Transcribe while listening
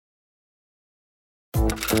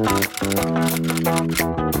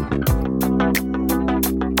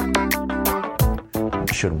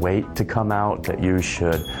Should wait to come out, that you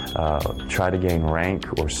should try to gain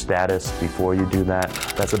rank or status before you do that.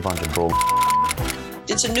 That's a bunch of bull.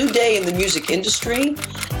 It's a new day in the music industry,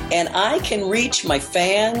 and I can reach my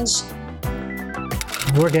fans.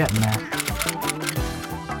 We're getting there.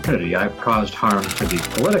 I've caused harm to the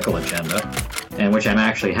political agenda, and which I'm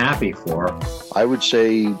actually happy for. I would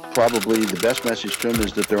say probably the best message to them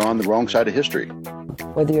is that they're on the wrong side of history.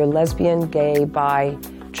 Whether you're lesbian, gay, bi,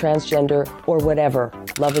 transgender, or whatever,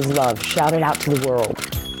 love is love. Shout it out to the world.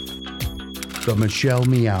 The Michelle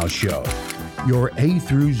Meow Show. Your A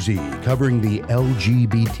through Z, covering the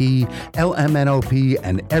LGBT, LMNOP,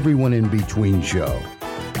 and everyone in between show.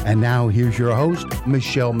 And now here's your host,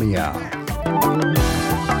 Michelle Meow.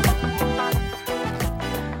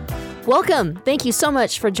 Welcome. Thank you so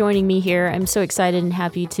much for joining me here. I'm so excited and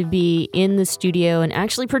happy to be in the studio and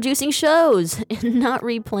actually producing shows and not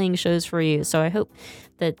replaying shows for you. So I hope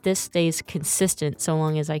that this stays consistent so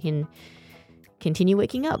long as I can continue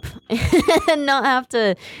waking up and not have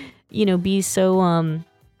to, be so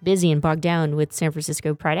busy and bogged down with San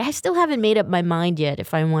Francisco Pride. I still haven't made up my mind yet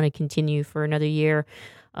if I want to continue for another year.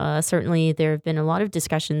 Certainly, there have been a lot of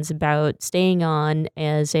discussions about staying on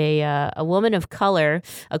as a woman of color,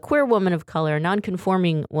 a queer woman of color, a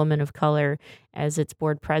non-conforming woman of color as its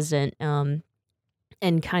board president,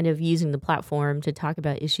 and kind of using the platform to talk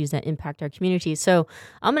about issues that impact our community. So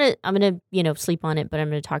I'm gonna sleep on it, but I'm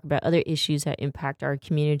gonna talk about other issues that impact our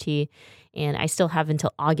community. And I still have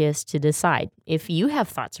until August to decide. If you have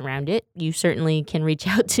thoughts around it, you certainly can reach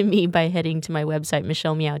out to me by heading to my website,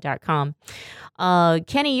 michellemeow.com.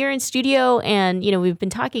 Kenny, you're in studio, and we've been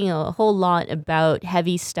talking a whole lot about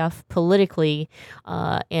heavy stuff politically,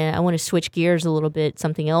 and I want to switch gears a little bit.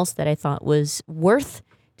 Something else that I thought was worth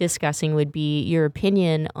discussing would be your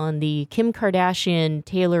opinion on the Kim Kardashian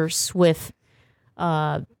Taylor Swift,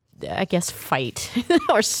 fight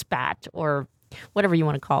or spat or whatever you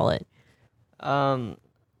want to call it. To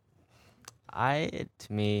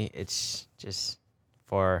me, it's just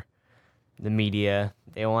for the media.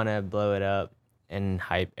 They want to blow it up and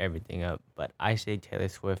hype everything up, but I say Taylor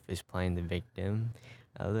Swift is playing the victim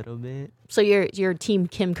a little bit. So you're team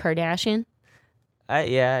Kim Kardashian?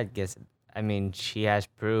 Yeah, I guess. I mean, she has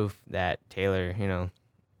proof that Taylor,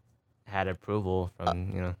 had approval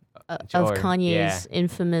from, of George. Kanye's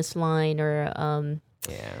infamous line, or I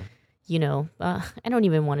don't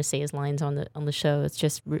even want to say his lines on the show. It's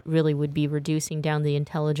just really would be reducing down the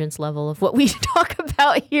intelligence level of what we talk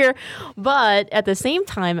about here. But at the same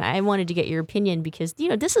time, I wanted to get your opinion because,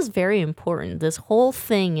 this is very important. This whole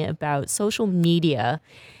thing about social media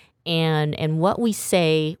and what we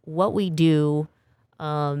say, what we do,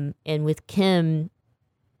 and with Kim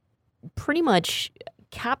pretty much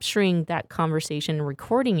capturing that conversation and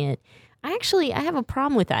recording it, I have a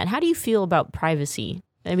problem with that. How do you feel about privacy?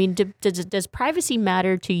 I mean, does privacy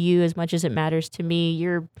matter to you as much as it matters to me?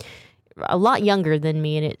 You're a lot younger than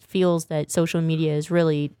me, and it feels that social media has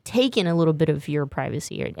really taken a little bit of your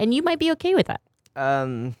privacy, and you might be okay with that.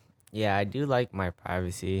 Yeah, I do like my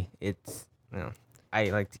privacy. It's, I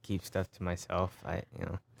like to keep stuff to myself. I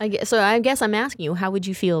guess I'm asking you, how would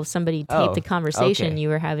you feel if somebody taped a conversation you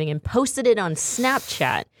were having and posted it on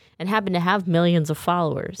Snapchat and happened to have millions of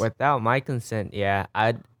followers? Without my consent, yeah,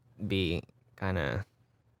 I'd be kind of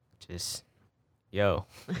just, yo,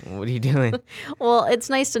 what are you doing? Well, it's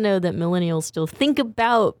nice to know that millennials still think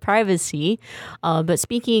about privacy. But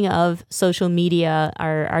speaking of social media,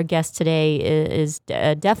 our guest today is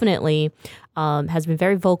definitely has been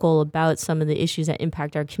very vocal about some of the issues that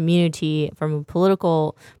impact our community from a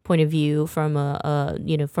political point of view, from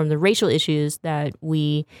from the racial issues that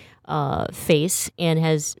we face, and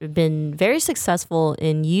has been very successful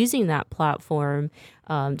in using that platform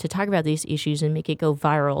to talk about these issues and make it go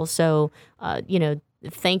viral. So,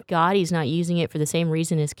 thank God he's not using it for the same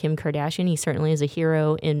reason as Kim Kardashian. He certainly is a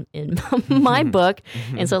hero in my book.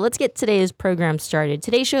 And so let's get today's program started.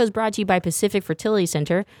 Today's show is brought to you by Pacific Fertility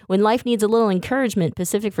Center. When life needs a little encouragement,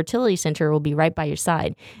 Pacific Fertility Center will be right by your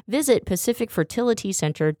side. Visit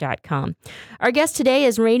pacificfertilitycenter.com. Our guest today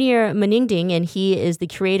is Rainier Maningding, and he is the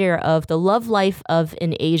creator of The Love Life of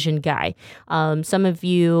an Asian Guy. Some of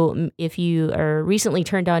you, if you are recently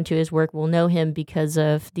turned on to his work, will know him because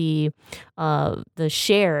of the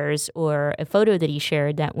shares or a photo that he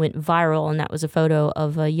shared that went viral, and that was a photo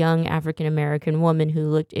of a young African American woman who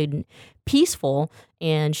looked peaceful,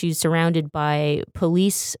 and she's surrounded by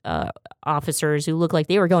police officers who look like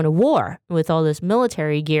they were going to war with all this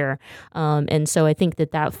military gear. And so I think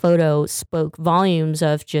that photo spoke volumes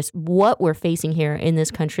of just what we're facing here in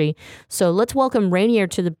this country. So let's welcome Rainier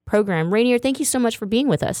to the program. Rainier, thank you so much for being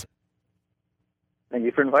with us. Thank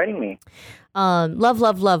you for inviting me.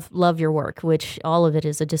 Love your work, which all of it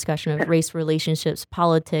is a discussion of race relationships,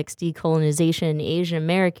 politics, decolonization, Asian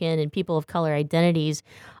American and people of color identities.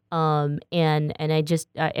 And I just,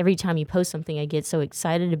 every time you post something, I get so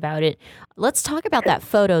excited about it. Let's talk about that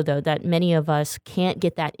photo, though, that many of us can't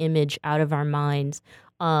get that image out of our minds.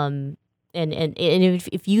 And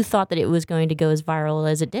if you thought that it was going to go as viral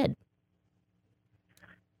as it did.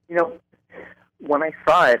 You know, when I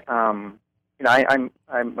saw it, you know,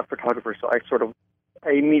 I'm a photographer, so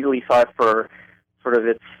I immediately saw it for sort of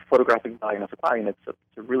its photographic value, and I was like, wow, you know, it's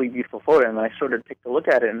a really beautiful photo. And I sort of took a look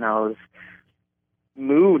at it, and I was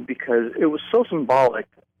moved because it was so symbolic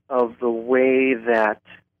of the way that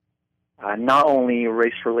not only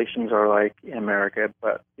race relations are like in America,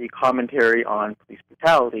 but the commentary on police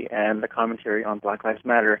brutality and the commentary on Black Lives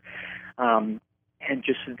Matter, and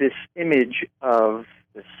just this image of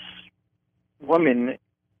this woman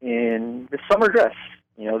in the summer dress,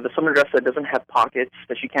 you know, the summer dress that doesn't have pockets,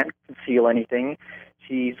 that she can't conceal anything.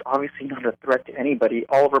 She's obviously not a threat to anybody.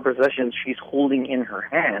 All of her possessions she's holding in her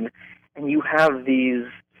hand. And you have these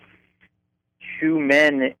two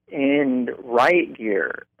men in riot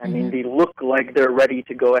gear. I mean, they look like they're ready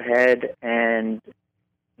to go ahead and,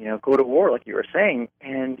 you know, go to war, like you were saying.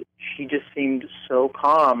 And she just seemed so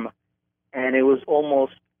calm. And it was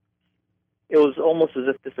almost as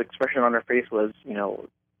if this expression on her face was, you know,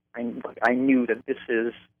 I knew that this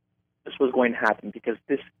was going to happen because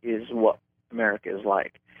this is what America is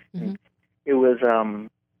like. Mm-hmm. It was,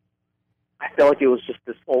 I felt like it was just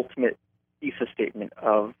this ultimate thesis statement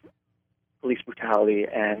of police brutality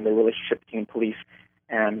and the relationship between police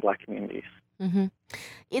and Black communities. Mm-hmm.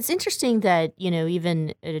 It's interesting that, you know,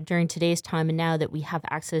 even during today's time and now that we have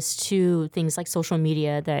access to things like social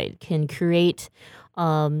media that can create,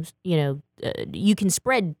 you can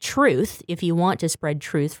spread truth if you want to spread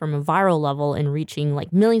truth from a viral level and reaching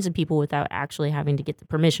like millions of people without actually having to get the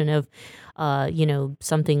permission of,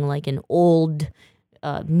 something like an old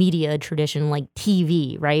media tradition like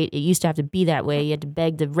TV, right? It used to have to be that way. You had to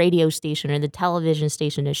beg the radio station or the television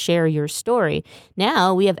station to share your story.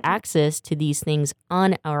 Now we have access to these things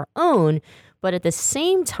on our own, but at the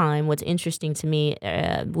same time, what's interesting to me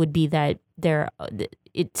would be that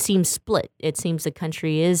it seems split. It seems the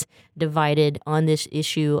country is divided on this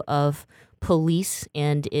issue of police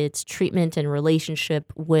and its treatment and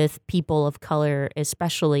relationship with people of color,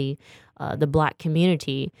 especially the Black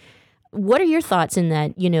community. What are your thoughts in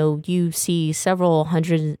that, you know, you see several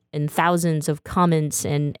hundred and thousands of comments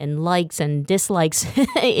and likes and dislikes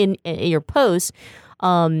in your posts,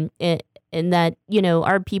 and that, you know,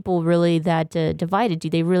 are people really that divided? Do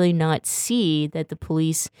they really not see that the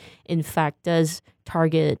police, in fact, does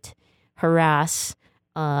target, harass,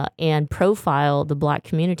 and profile the Black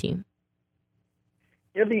community?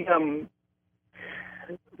 You know,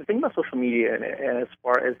 the thing about social media, and as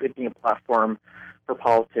far as it being a platform for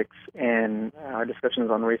politics and discussions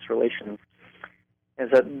on race relations, is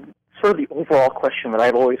that sort of the overall question that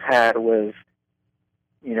I've always had was,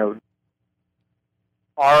 you know,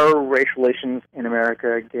 are race relations in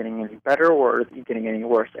America getting any better or are they getting any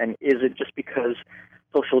worse? And is it just because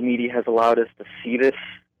social media has allowed us to see this,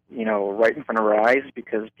 you know, right in front of our eyes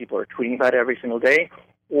because people are tweeting about it every single day?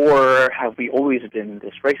 Or have we always been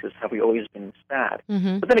this racist? Have we always been this bad?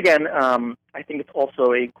 Mm-hmm. But then again, I think it's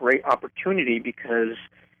also a great opportunity because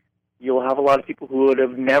you'll have a lot of people who would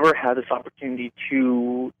have never had this opportunity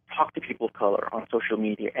to talk to people of color on social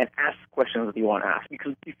media and ask questions that you want to ask.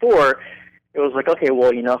 Because before, it was like, okay,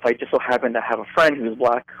 well, you know, if I just so happen to have a friend who's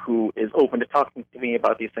Black who is open to talking to me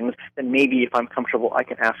about these things, then maybe if I'm comfortable, I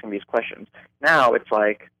can ask him these questions. Now it's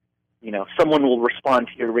like, you know, someone will respond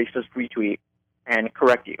to your racist retweet and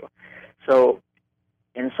correct you. So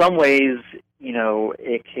in some ways, you know,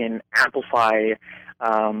 it can amplify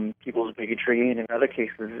people's bigotry, and in other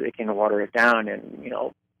cases, it can water it down and, you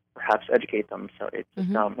know, perhaps educate them. So it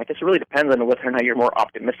just, I guess it really depends on whether or not you're more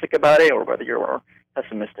optimistic about it or whether you're more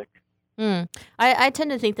pessimistic. I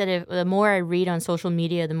tend to think that the more I read on social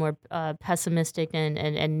media, the more pessimistic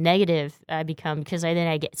and negative I become, because then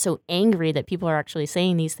I get so angry that people are actually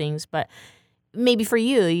saying these things. But maybe for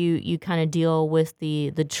you kind of deal with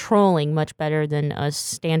the trolling much better than us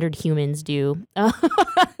standard humans do. I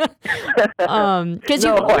don't.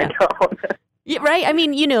 Yeah, right. I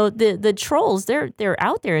mean, the trolls, they're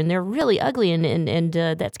out there and they're really ugly, and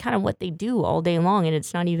that's kind of what they do all day long. And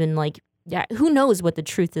it's not even like, yeah, who knows what the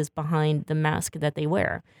truth is behind the mask that they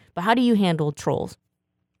wear. But how do you handle trolls?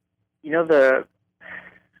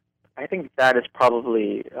 I think that is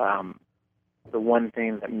probably the one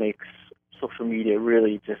thing that makes social media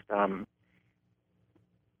really just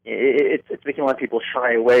it's making a lot of people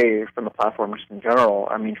shy away from the platform just in general.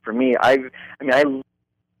 I mean, for me, I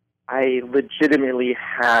legitimately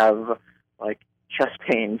have like chest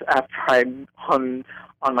pains after I'm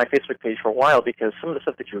on my Facebook page for a while because some of the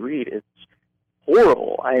stuff that you read is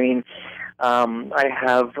horrible. I mean, I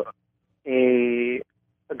have a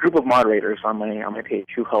group of moderators on my page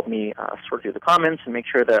who help me sort through the comments and make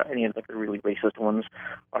sure that any of the really racist ones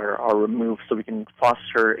are removed so we can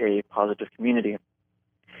foster a positive community.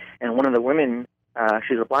 And one of the women,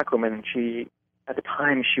 she's a black woman, and at the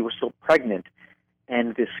time she was still pregnant,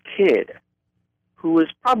 and this kid, who was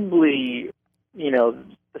probably,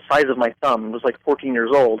 the size of my thumb, was like 14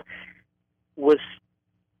 years old, was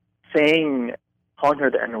calling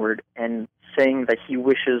her the N-word and saying that he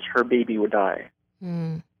wishes her baby would die.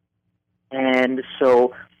 Mm. And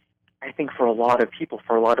so I think for a lot of people,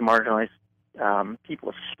 for a lot of marginalized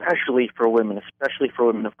people, especially for women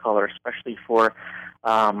of color, especially for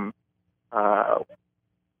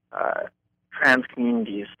trans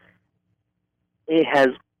communities, it has,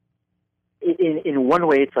 in one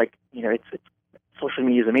way, it's like, it's social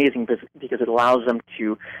media is amazing because it allows them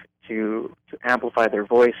to amplify their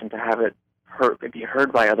voice and to have it be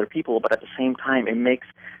heard by other people, but at the same time, it makes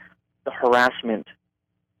the harassment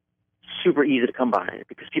super easy to come by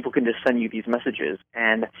because people can just send you these messages.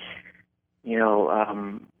 And,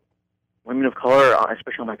 women of color,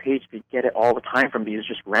 especially on my page, they get it all the time from these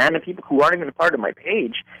just random people who aren't even a part of my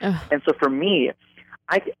page. Ugh. And so for me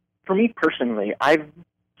personally, I've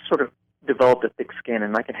sort of developed a thick skin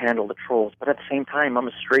and I can handle the trolls, but at the same time, I'm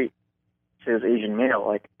a straight cis Asian male.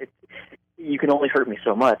 Like, you can only hurt me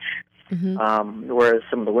so much. Mm-hmm. Whereas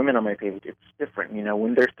some of the women on my page, it's different.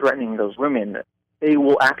 When they're threatening those women, they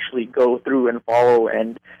will actually go through and follow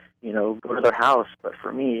and, go to their house. But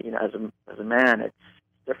for me, as a man, it's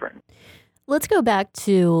different. Let's go back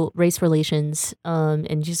to race relations,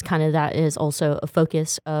 and just kind of that is also a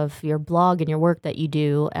focus of your blog and your work that you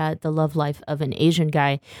do at The Love Life of an Asian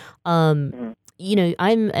Guy. I'm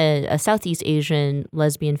a Southeast Asian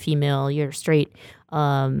lesbian female. You're straight,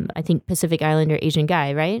 I think Pacific Islander Asian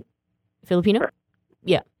guy, right? Filipino? Sure.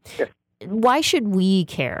 Yeah. Yes. Why should we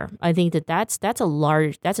care? I think that's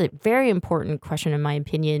a very important question in my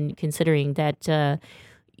opinion, considering that,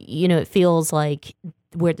 it feels like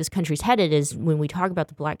where this country's headed is when we talk about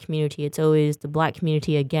the black community, it's always the black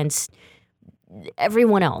community against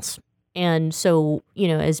everyone else. And so,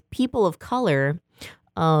 as people of color,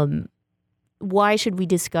 why should we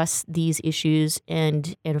discuss these issues?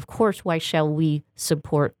 And of course, why shall we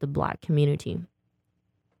support the black community?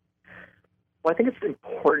 Well, I think it's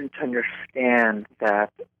important to understand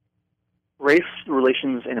that race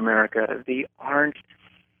relations in America, we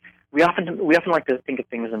often like to think of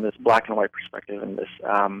things in this black and white perspective, and this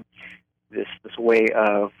way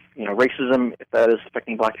of racism, if that is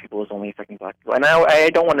affecting black people, is only affecting black people. And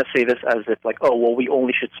I don't want to say this as if like, oh well, we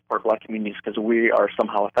only should support black communities because we are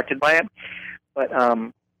somehow affected by it. But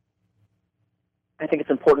I think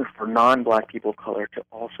it's important for non-black people of color to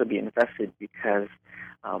also be invested because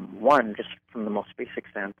one, just from the most basic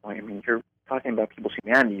standpoint, I mean, you're talking about people's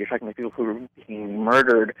humanity. You're talking about people who are being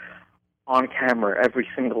murdered on camera every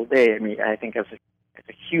single day. I mean, I think as a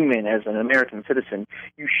human, as an American citizen,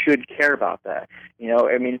 you should care about that.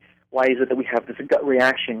 I mean, why is it that we have this gut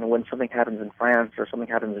reaction when something happens in France or something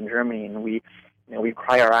happens in Germany, and we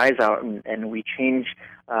cry our eyes out and we change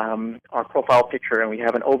our profile picture and we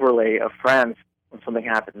have an overlay of France when something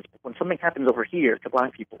happens. When something happens over here to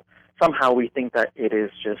black people, somehow we think that it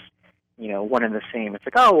is just, one and the same. It's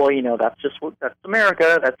like, oh, well, that's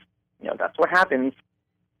America. That's what happens.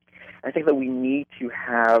 I think that we need to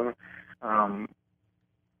have,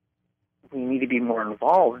 we need to be more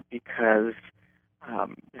involved because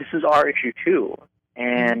this is our issue too.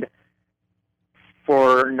 And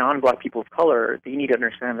for non-black people of color, they need to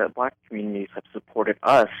understand that black communities have supported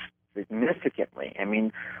us significantly. I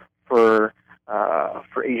mean, for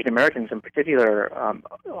Asian Americans in particular,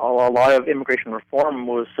 a lot of immigration reform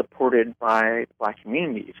was supported by black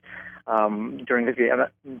communities. During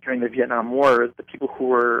the Vietnam War, the people who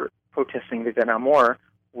were protesting the Vietnam War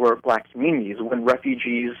were black communities. When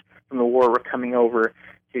refugees from the war were coming over to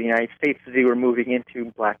the United States, they were moving into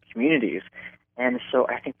black communities. And so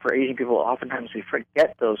I think for Asian people, oftentimes we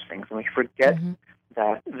forget those things, and we forget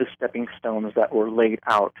that the stepping stones that were laid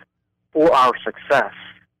out for our success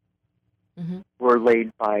were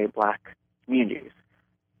laid by Black communities.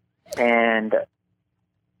 And,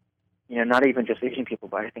 not even just Asian people,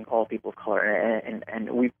 but I think all people of color. And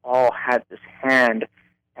we've all had this hand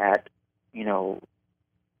at,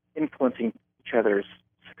 influencing each other's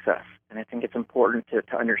success. And I think it's important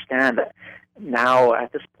to understand that now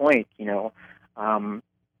at this point,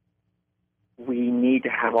 we need to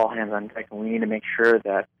have all hands on deck, and we need to make sure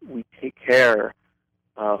that we take care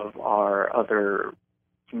of our other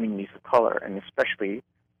communities of color, and especially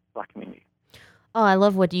Black community. Oh, I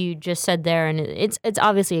love what you just said there, and it's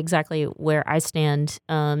obviously exactly where I stand.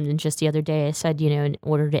 And just the other day, I said, in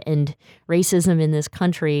order to end racism in this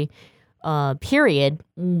country, period,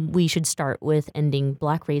 we should start with ending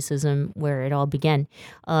Black racism where it all began.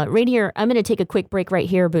 Rainier, I'm going to take a quick break right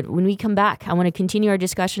here, but when we come back, I want to continue our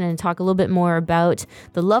discussion and talk a little bit more about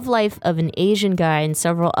the love life of an Asian guy and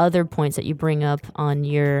several other points that you bring up on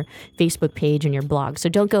your Facebook page and your blog. So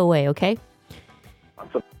don't go away, okay?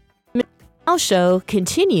 Awesome. Our show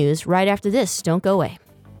continues right after this. Don't go away.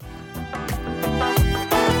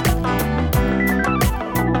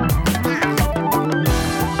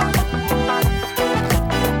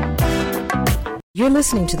 You're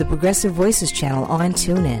listening to the Progressive Voices channel on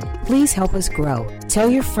TuneIn. Please help us grow. Tell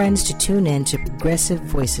your friends to tune in to Progressive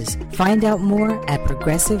Voices. Find out more at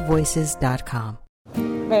progressivevoices.com.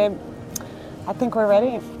 Babe, I think we're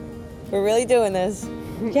ready. We're really doing this.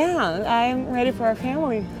 Yeah, I'm ready for our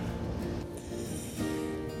family.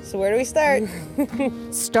 So where do we start?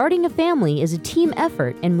 Starting a family is a team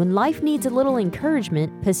effort, and when life needs a little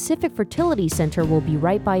encouragement, Pacific Fertility Center will be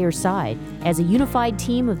right by your side. As a unified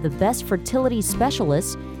team of the best fertility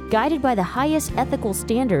specialists, guided by the highest ethical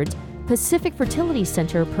standards, Pacific Fertility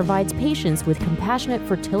Center provides patients with compassionate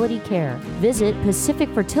fertility care. Visit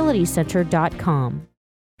pacificfertilitycenter.com.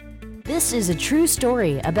 This is a true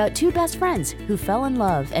story about two best friends who fell in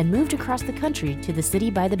love and moved across the country to the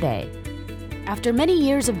city by the bay. After many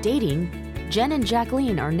years of dating, Jen and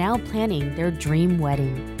Jacqueline are now planning their dream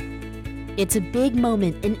wedding. It's a big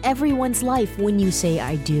moment in everyone's life when you say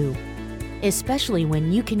I do, especially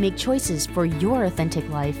when you can make choices for your authentic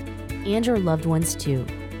life and your loved ones too.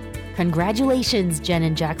 Congratulations, Jen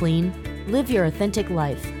and Jacqueline. Live your authentic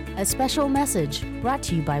life. A special message brought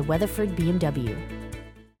to you by Weatherford BMW.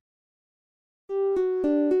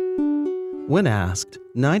 When asked,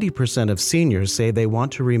 90% of seniors say they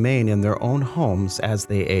want to remain in their own homes as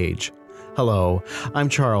they age. Hello, I'm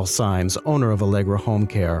Charles Symes, owner of Allegra Home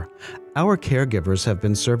Care. Our caregivers have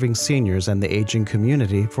been serving seniors and the aging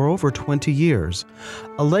community for over 20 years.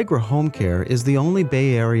 Allegra Home Care is the only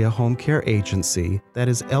Bay Area home care agency that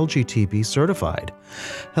is LGTB certified.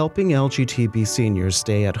 Helping LGTB seniors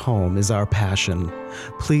stay at home is our passion.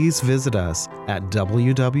 Please visit us at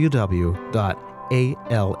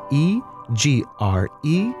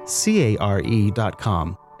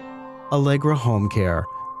www.alegrecare.com. Allegra Home Care,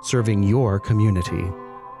 serving your community.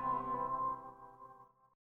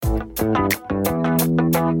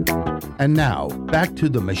 And now, back to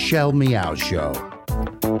the Michelle Meow Show.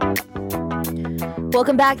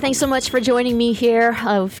 Welcome back. Thanks so much for joining me here.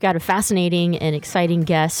 We've got a fascinating and exciting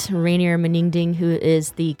guest, Rainier Maningding, who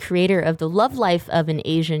is the creator of The Love Life of an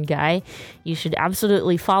Asian Guy. You should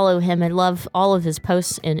absolutely follow him. I love all of his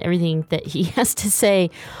posts and everything that he has to say.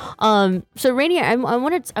 So Rainier, I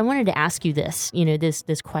wanted to ask you this,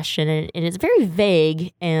 this question, and it's very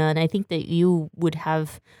vague, and I think that you would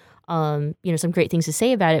have, some great things to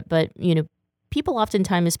say about it, but, people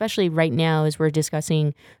oftentimes, especially right now as we're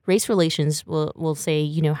discussing race relations, will say,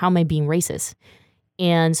 how am I being racist?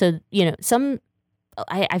 And so,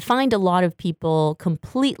 I find a lot of people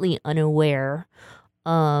completely unaware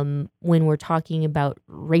when we're talking about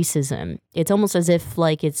racism. It's almost as if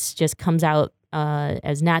it's just comes out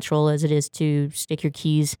as natural as it is to stick your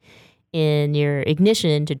keys in your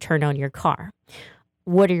ignition to turn on your car.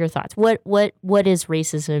 What are your thoughts? What is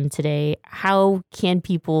racism today? How can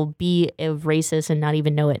people be a racist and not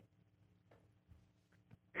even know it?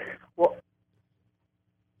 Well,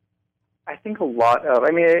 I think a lot of, I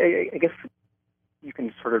guess you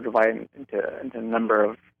can sort of divide into a number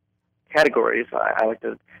of categories. I like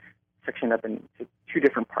to section up into two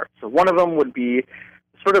different parts. So one of them would be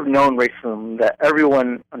sort of known racism that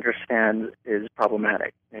everyone understands is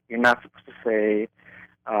problematic. You're not supposed to say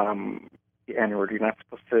the N-word. You're not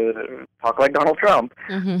supposed to talk like Donald Trump.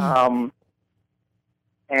 Mm-hmm.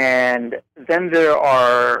 And then there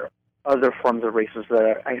are other forms of racism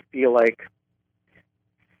that I feel like,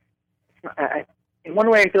 in one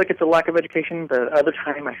way, I feel like it's a lack of education, but other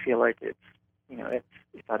time I feel like it's it's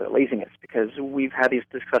either laziness, because we've had these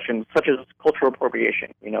discussions such as cultural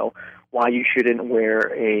appropriation, why you shouldn't wear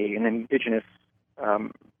an indigenous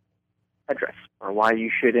headdress, or why you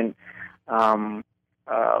shouldn't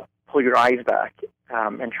pull your eyes back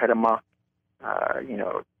and try to mock,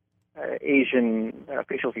 Asian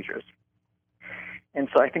facial features. And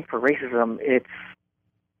so I think for racism, it's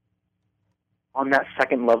on that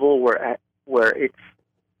second level where it's,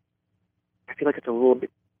 I feel like it's a little bit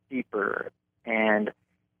deeper, and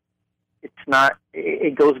it's not,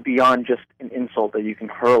 it goes beyond just an insult that you can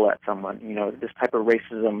hurl at someone. This type of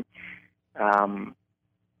racism,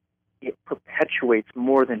 it perpetuates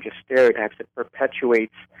more than just stereotypes. It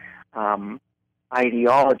perpetuates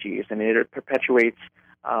ideologies, and it perpetuates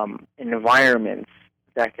environments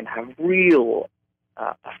that can have real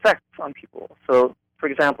effects on people. So, for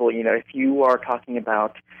example, if you are talking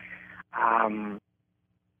about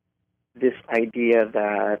this idea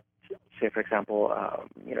that, say, for example,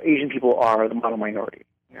 Asian people are the model minority,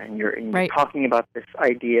 and you're talking about this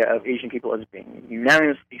idea of Asian people as being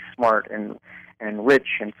unanimously smart and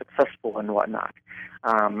rich and successful and whatnot,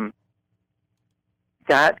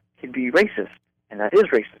 that could be racist, and that is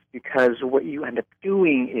racist, because what you end up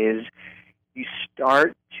doing is you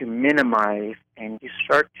start to minimize and you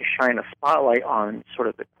start to shine a spotlight on sort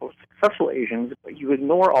of the quote successful Asians, but you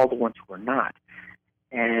ignore all the ones who are not.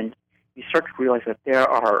 And you start to realize that there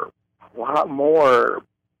are a lot more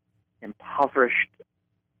impoverished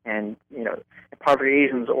Asians,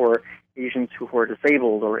 or Asians who are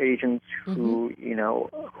disabled, or Asians who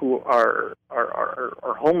who are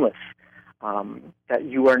homeless, that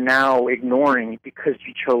you are now ignoring because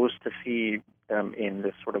you chose to see them in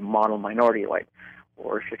this sort of model minority light.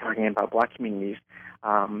 Or if you're talking about Black communities,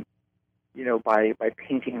 by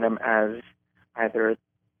painting them as either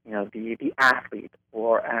the athlete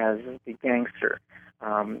or as the gangster,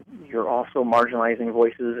 you're also marginalizing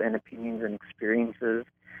voices and opinions and experiences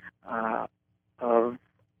of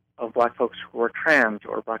Black folks who are trans,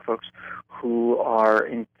 or Black folks who are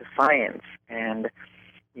into science, and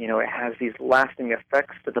it has these lasting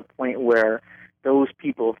effects to the point where those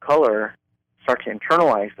people of color start to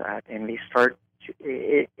internalize that, and they start to,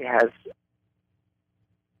 it has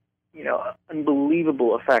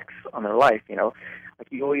unbelievable effects on their life.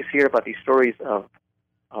 Like you always hear about these stories of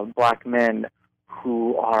Black men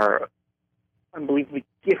who are unbelievably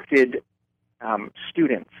gifted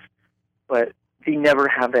students, but they never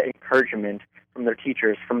have that encouragement from their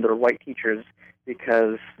teachers, from their white teachers,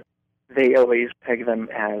 because they always peg them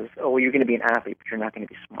as, oh, you're going to be an athlete, but you're not going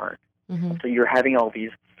to be smart. Mm-hmm. So you're having all these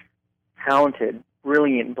talented,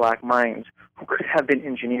 brilliant Black minds who could have been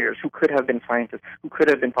engineers, who could have been scientists, who could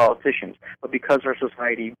have been politicians, but because our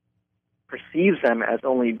society perceives them as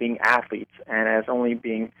only being athletes and as only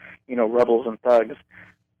being, rebels and thugs,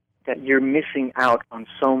 that you're missing out on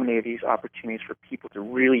so many of these opportunities for people to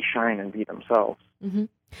really shine and be themselves. Mm-hmm.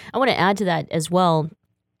 I want to add to that as well.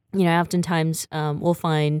 Oftentimes we'll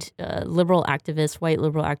find white liberal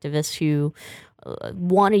activists who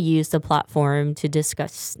want to use the platform to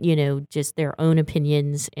discuss, just their own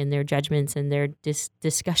opinions and their judgments and their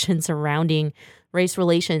discussions surrounding race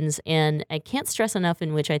relations. And I can't stress enough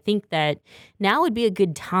in which I think that now would be a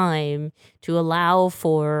good time to allow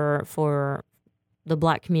for the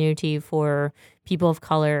Black community, for people of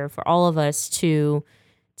color, for all of us to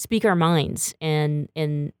speak our minds. And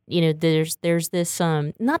there's this,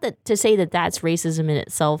 not that to say that that's racism in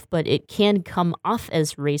itself, but it can come off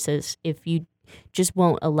as racist if you just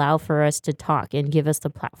won't allow for us to talk and give us the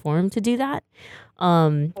platform to do that,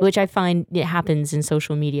 which I find it happens in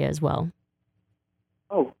social media as well.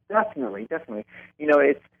 Oh, definitely. It's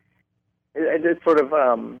sort of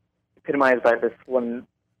epitomized by this one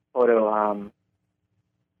photo.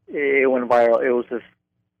 It went viral. It was this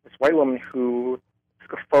white woman who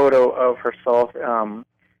took a photo of herself, and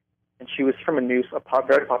she was from a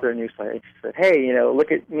very popular news site. She said, "Hey,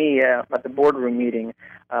 look at me at the boardroom meeting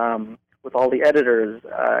with all the editors.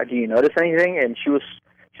 Do you notice anything?" And she was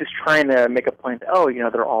just trying to make a point that,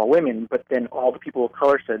 they're all women. But then all the people of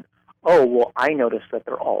color said, "Oh, well, I noticed that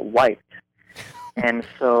they're all white." And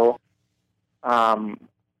so I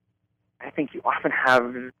think you often have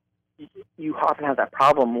that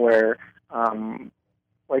problem where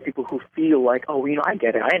white people who feel like, oh, I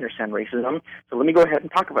get it, I understand racism, so let me go ahead and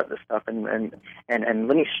talk about this stuff and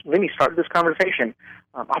let me start this conversation.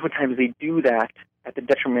 Oftentimes they do that at the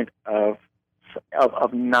detriment of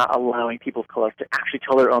not allowing people of color to actually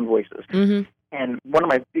tell their own voices. Mm-hmm. And one of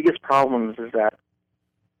my biggest problems is that,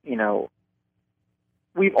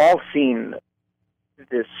 we've all seen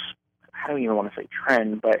this, I don't even want to say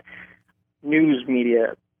trend, but news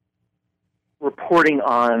media reporting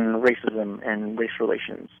on racism and race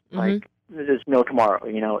relations. Like, there's no tomorrow,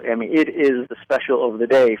 you know. I mean, it is the special of the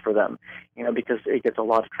day for them, you know, because it gets a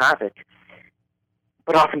lot of traffic.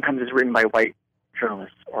 But oftentimes it's written by white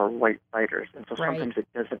journalists or white writers, and so sometimes it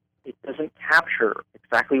doesn't capture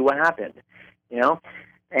exactly what happened, you know.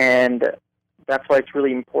 And that's why it's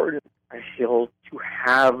really important, I feel, to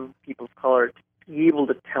have people of color to be able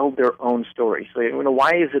to tell their own story. So, you know,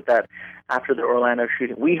 why is it that after the Orlando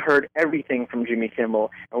shooting, we heard everything from Jimmy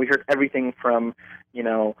Kimmel and we heard everything from, you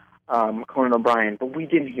know, Conan O'Brien, but we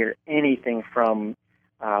didn't hear anything from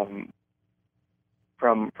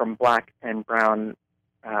black and brown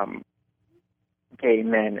gay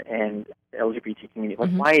men and the LGBT community?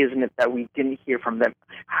 Like, why isn't it that we didn't hear from them?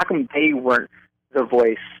 How come they weren't the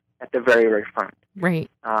voice at the very, very front? Right.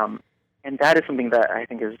 And that is something that I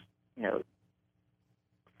think is, you know,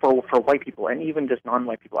 for white people and even just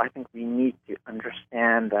non-white people, I think we need to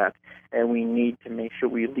understand that, and we need to make sure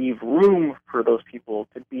we leave room for those people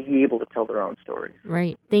to be able to tell their own stories.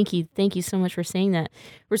 Right. Thank you. Thank you so much for saying that.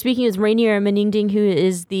 We're speaking with Rainier Maningding, who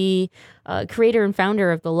is the creator and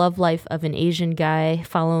founder of The Love Life of an Asian Guy.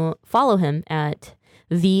 Follow him at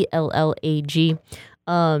the LLAG.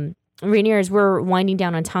 Rainier, as we're winding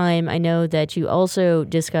down on time, I know that you also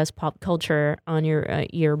discuss pop culture on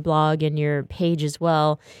your blog and your page as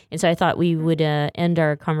well. And so I thought we would end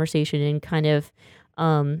our conversation in kind of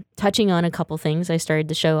touching on a couple things. I started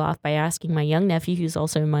the show off by asking my young nephew, who's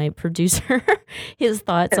also my producer, his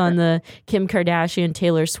thoughts on the Kim Kardashian,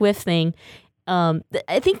 Taylor Swift thing.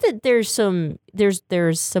 I think that there's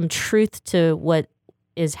some truth to what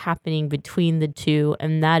is happening between the two,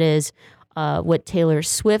 and that is what Taylor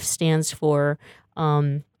Swift stands for.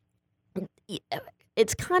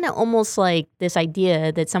 It's kind of almost like this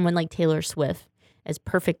idea that someone like Taylor Swift, as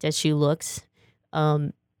perfect as she looks,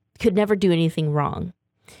 could never do anything wrong.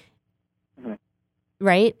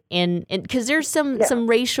 Right? And because there's some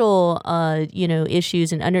racial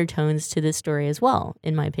issues and undertones to this story as well,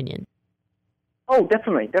 in my opinion. Oh,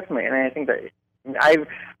 definitely. And I think that I've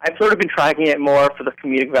sort of been tracking it more for the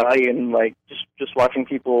comedic value and like just watching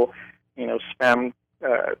people, you know, spam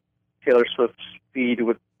Taylor Swift's feed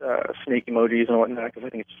with snake emojis and whatnot, because I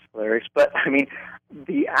think it's hilarious. But I mean,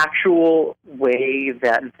 the actual way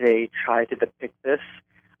that they try to depict this,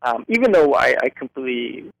 even though I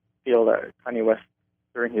completely feel that Kanye West,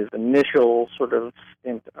 during his initial sort of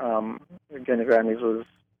stint during the Grammys, was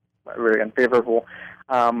very unfavorable,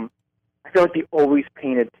 I feel like they always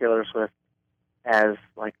painted Taylor Swift as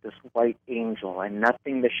like this white angel, and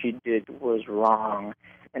nothing that she did was wrong.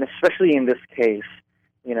 And especially in this case,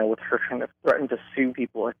 you know, with her trying to threaten to sue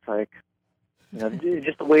people, it's like, you know,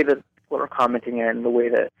 just the way that people are commenting and the way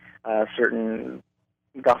that certain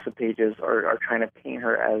gossip pages are trying to paint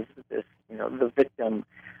her as this, you know, the victim.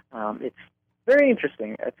 It's very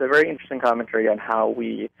interesting. It's a very interesting commentary on how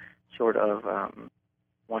we sort of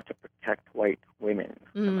want to protect white women,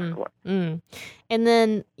 no matter what. And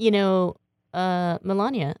then, you know,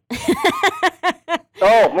 Melania.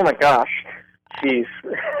 Oh my gosh. Jeez.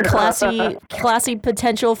 classy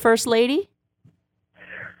potential first lady?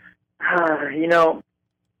 You know,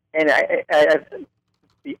 and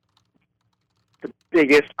the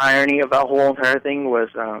biggest irony of that whole entire thing was,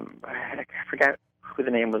 I forget who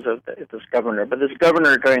the name was of this governor, but this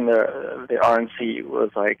governor during the RNC was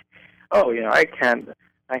like, oh, you know, I can't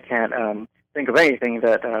think of anything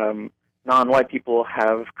that non-white people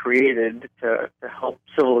have created to help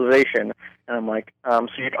civilization. And I'm like, so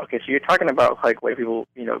you're talking about like white people,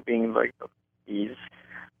 you know, being like these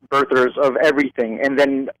birthers of everything, and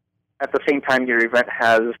then at the same time your event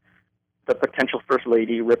has the potential first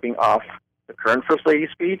lady ripping off the current first lady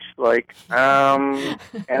speech, like, kind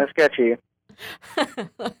of sketchy.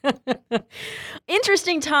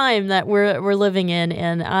 Interesting time that we're living in,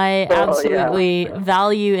 and I absolutely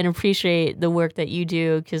value and appreciate the work that you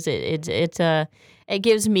do, because it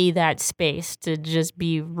gives me that space to just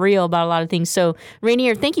be real about a lot of things. So,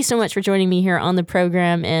 Rainier, thank you so much for joining me here on the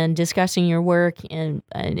program and discussing your work, and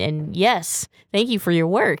yes, thank you for your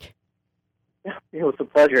work. Yeah, it was a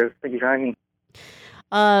pleasure. Thank you for having me.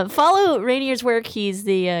 Follow Rainier's work. He's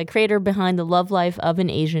the creator behind The Love Life of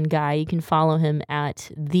an Asian Guy. You can follow him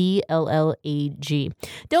at the LLAG.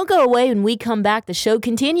 Don't go away. When we come back, the show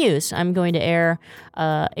continues. I'm going to air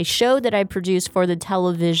a show that I produced for the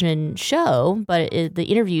television show, but the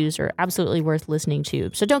interviews are absolutely worth listening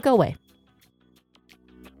to. So don't go away.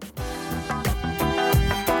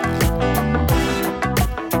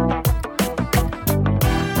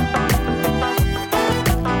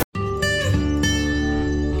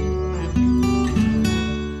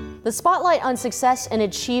 The The spotlight on success and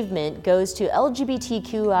achievement goes to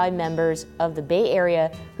LGBTQI members of the Bay Area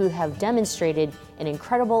who have demonstrated an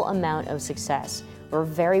incredible amount of success. We're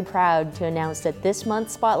very proud to announce that this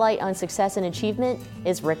month's spotlight on success and achievement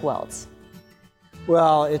is Rick Welts.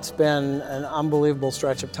 Well, it's been an unbelievable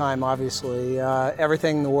stretch of time, obviously.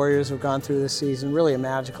 Everything the Warriors have gone through this season, really a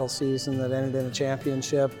magical season that ended in a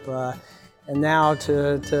championship. And now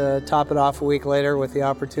to top it off a week later with the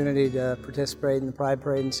opportunity to participate in the Pride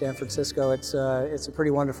Parade in San Francisco, it's a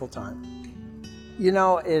pretty wonderful time. You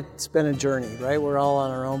know, it's been a journey, right? We're all on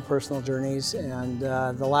our own personal journeys, and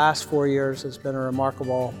the last 4 years has been a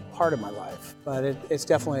remarkable part of my life, but it's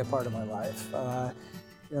definitely a part of my life.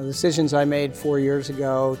 You know, the decisions I made 4 years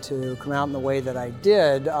ago to come out in the way that I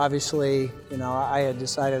did, obviously, you know, I had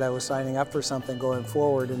decided I was signing up for something going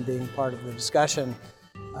forward and being part of the discussion.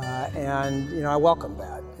 And, you know, I welcome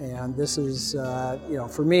that. And this is, you know,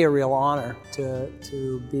 for me, a real honor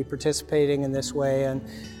to be participating in this way. And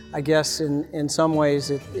I guess in some ways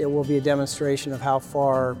it will be a demonstration of how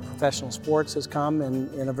far professional sports has come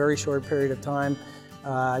in a very short period of time.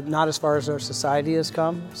 Not as far as our society has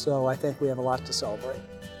come, so I think we have a lot to celebrate.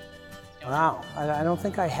 Wow, I don't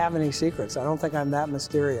think I have any secrets. I don't think I'm that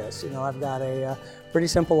mysterious. You know, I've got a pretty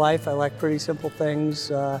simple life. I like pretty simple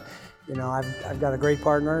things. You know, I've got a great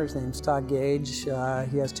partner. His name's Todd Gage. He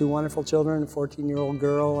has 2 wonderful children, a 14-year-old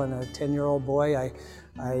girl and a 10-year-old boy. I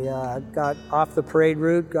got off the parade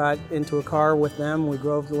route, got into a car with them. We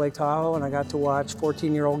drove to Lake Tahoe, and I got to watch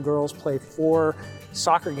 14-year-old girls play 4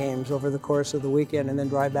 soccer games over the course of the weekend and then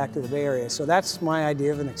drive back to the Bay Area. So that's my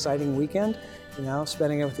idea of an exciting weekend, you know,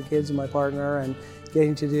 spending it with the kids and my partner and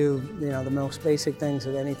getting to do, you know, the most basic things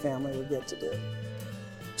that any family would get to do.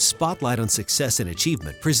 Spotlight on Success and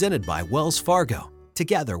Achievement, presented by Wells Fargo.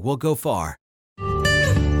 Together, we'll go far.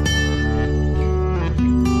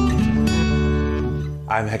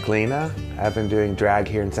 I'm Heklina. I've been doing drag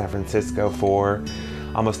here in San Francisco for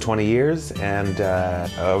almost 20 years, and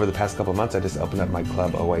over the past couple of months I just opened up my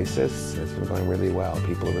club Oasis. It's been going really well.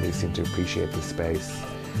 People really seem to appreciate the space.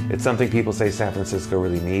 It's something people say San Francisco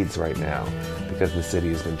really needs right now because the city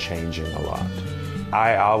has been changing a lot.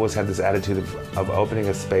 I always had this attitude of opening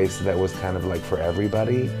a space that was kind of like for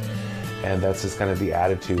everybody, and that's just kind of the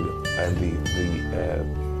attitude and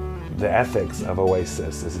the ethics of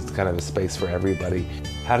Oasis. Is it's kind of a space for everybody.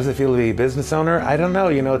 How does it feel to be a business owner? I don't know.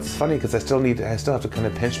 You know, it's funny because I still have to kind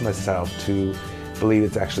of pinch myself to believe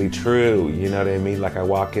it's actually true. You know what I mean? Like I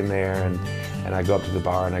walk in there and I go up to the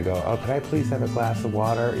bar and I go, "Oh, could I please have a glass of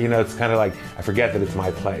water?" You know, it's kind of like I forget that it's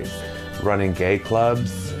my place. Running gay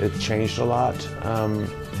clubs, it's changed a lot.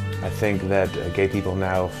 I think that gay people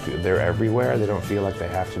now, they're everywhere. They don't feel like they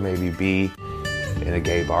have to maybe be in a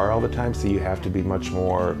gay bar all the time, so you have to be much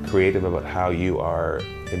more creative about how you are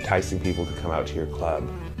enticing people to come out to your club.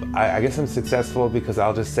 I guess I'm successful because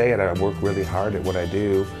I'll just say it, I work really hard at what I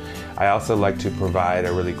do. I also like to provide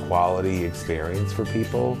a really quality experience for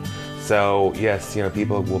people. So yes, you know,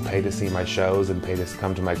 people will pay to see my shows and pay to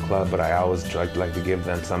come to my club, but I always like to give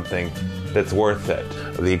them something that's worth it.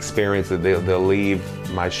 The experience that they'll leave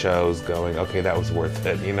my shows going, okay, that was worth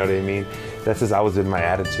it. You know what I mean? That's just always been my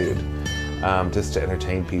attitude, just to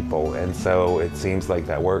entertain people. And so it seems like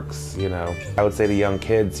that works, you know. I would say to young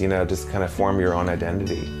kids, you know, just kind of form your own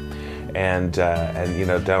identity. And you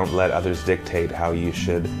know, don't let others dictate how you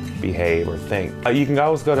should behave or think. You can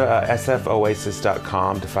always go to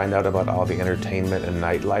sfoasis.com to find out about all the entertainment and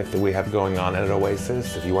nightlife that we have going on at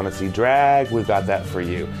Oasis. If you want to see drag, we've got that for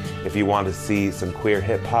you. If you want to see some queer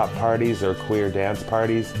hip-hop parties or queer dance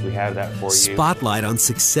parties, we have that for you. Spotlight on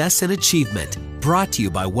Success and Achievement, brought to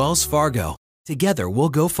you by Wells Fargo. Together, we'll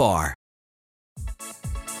go far.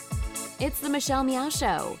 It's the Michelle Meow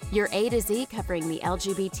Show, your A to Z covering the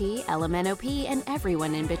LGBT, LMNOP, and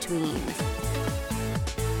everyone in between.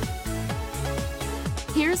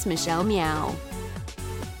 Here's Michelle Meow.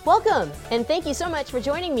 Welcome, and thank you so much for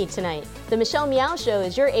joining me tonight. The Michelle Meow Show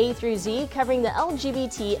is your A through Z covering the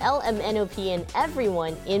LGBT, LMNOP, and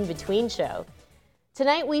everyone in between show.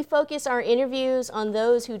 Tonight we focus our interviews on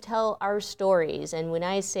those who tell our stories, and when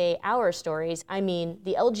I say our stories, I mean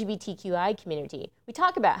the LGBTQI community. We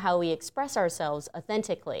talk about how we express ourselves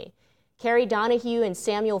authentically. Carrie Donahue and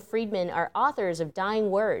Samuel Friedman are authors of Dying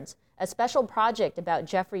Words, a special project about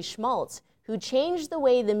Jeffrey Schmaltz, who changed the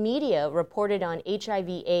way the media reported on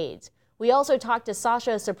HIV/AIDS. We also talked to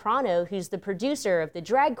Sasha Soprano, who's the producer of the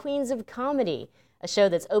Drag Queens of Comedy, a show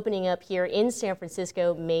that's opening up here in San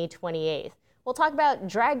Francisco May 28th. We'll talk about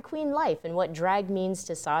drag queen life and what drag means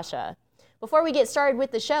to Sasha. Before we get started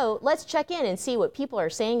with the show, let's check in and see what people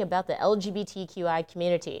are saying about the LGBTQI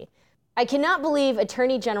community. I cannot believe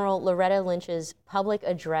Attorney General Loretta Lynch's public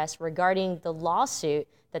address regarding the lawsuit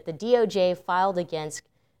that the DOJ filed against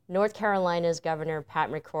North Carolina's Governor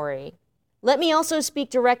Pat McCrory. Let me also speak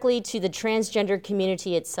directly to the transgender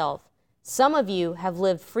community itself. Some of you have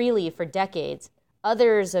lived freely for decades.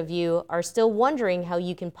 Others of you are still wondering how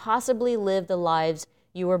you can possibly live the lives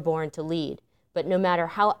you were born to lead. But no matter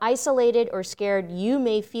how isolated or scared you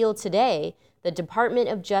may feel today, the Department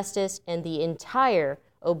of Justice and the entire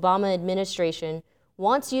Obama administration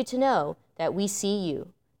wants you to know that we see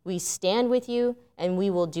you, we stand with you, and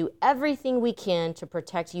we will do everything we can to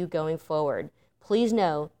protect you going forward. Please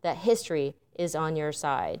know that history is on your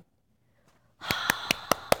side.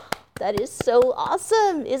 That is so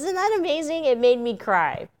awesome. Isn't that amazing? It made me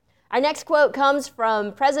cry. Our next quote comes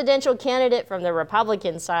from presidential candidate from the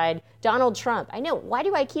Republican side, Donald Trump. I know, why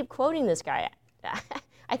do I keep quoting this guy?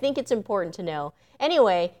 I think it's important to know.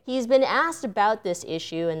 Anyway, he's been asked about this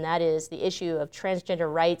issue, and that is the issue of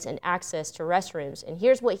transgender rights and access to restrooms. And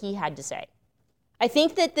here's what he had to say. I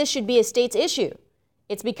think that this should be a state's issue.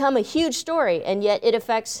 It's become a huge story, and yet it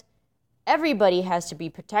affects everybody has to be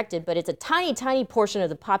protected, but it's a tiny, tiny portion of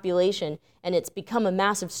the population, and it's become a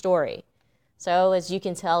massive story. So as you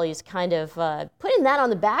can tell, he's kind of putting that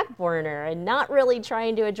on the back burner and not really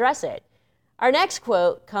trying to address it. Our next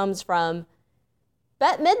quote comes from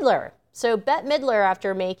Bette Midler. So Bette Midler,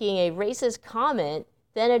 after making a racist comment,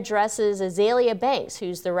 then addresses Azalea Banks,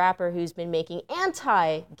 who's the rapper who's been making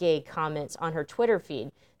anti-gay comments on her Twitter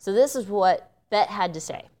feed. So this is what Bette had to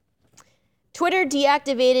say. Twitter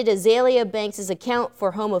deactivated Azalea Banks' account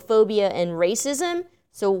for homophobia and racism,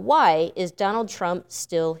 so why is Donald Trump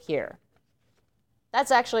still here?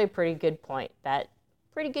 That's actually a pretty good point, Bette.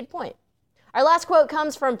 Pretty good point. Our last quote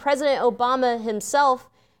comes from President Obama himself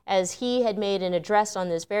as he had made an address on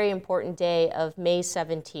this very important day of May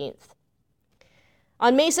 17th.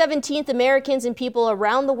 On May 17th, Americans and people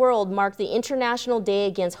around the world mark the International Day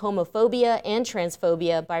Against Homophobia and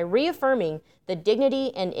Transphobia by reaffirming the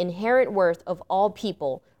dignity and inherent worth of all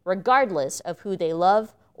people, regardless of who they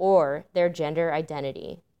love or their gender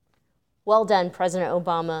identity. Well done, President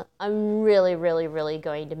Obama. I'm really, really, really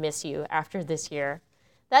going to miss you after this year.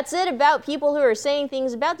 That's it about people who are saying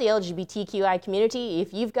things about the LGBTQI community.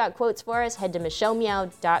 If you've got quotes for us, head to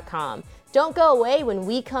michellemeow.com. Don't go away. When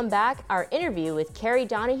we come back, our interview with Carrie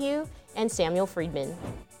Donahue and Samuel Friedman.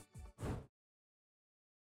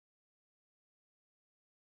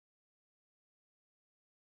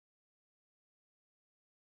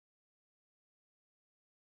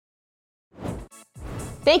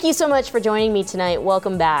 Thank you so much for joining me tonight.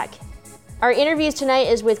 Welcome back. Our interviews tonight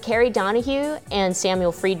is with Carrie Donahue and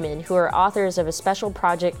Samuel Friedman, who are authors of a special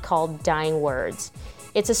project called Dying Words.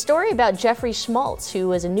 It's a story about Jeffrey Schmaltz, who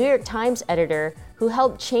was a New York Times editor who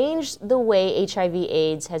helped change the way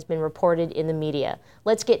HIV/AIDS has been reported in the media.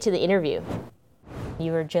 Let's get to the interview.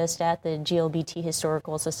 You were just at the GLBT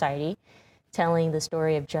Historical Society telling the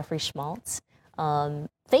story of Jeffrey Schmaltz.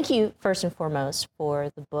 Thank you, first and foremost, for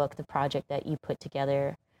the book, the project that you put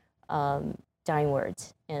together, Dying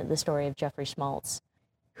Words, and the story of Jeffrey Schmaltz.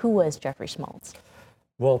 Who was Jeffrey Schmaltz?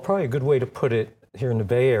 Well, probably a good way to put it here in the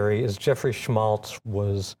Bay Area is Jeffrey Schmaltz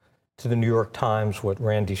was to the New York Times what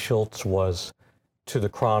Randy Schultz was to the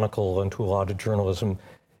Chronicle and to a lot of journalism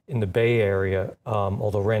in the Bay Area,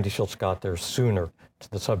 although Randy Schultz got there sooner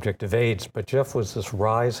to the subject of AIDS. But Jeff was this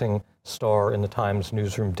rising star in the Times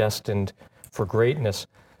newsroom, destined for greatness,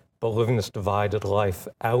 but living this divided life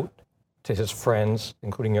out to his friends,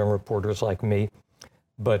 including young reporters like me,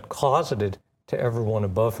 but closeted to everyone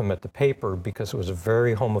above him at the paper because it was a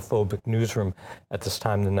very homophobic newsroom at this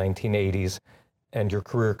time in the 1980s, and your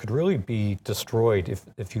career could really be destroyed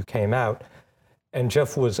if you came out. And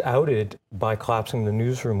Jeff was outed by collapsing the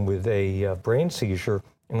newsroom with a brain seizure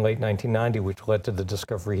in late 1990, which led to the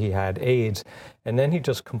discovery he had AIDS. And then he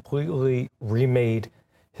just completely remade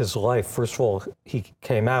his life. First of all, he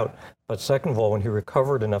came out, but second of all, when he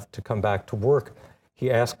recovered enough to come back to work, he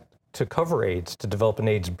asked to cover AIDS, to develop an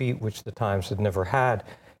AIDS beat, which the Times had never had.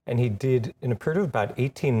 And he did, in a period of about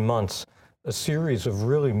 18 months, a series of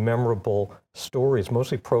really memorable stories,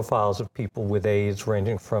 mostly profiles of people with AIDS,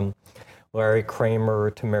 ranging from Larry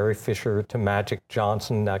Kramer to Mary Fisher to Magic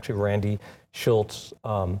Johnson, actually Randy Schultz,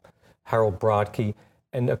 Harold Brodke,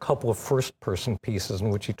 and a couple of first-person pieces in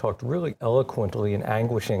which he talked really eloquently and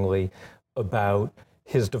anguishingly about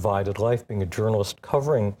his divided life, being a journalist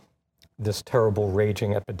covering this terrible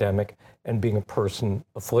raging epidemic and being a person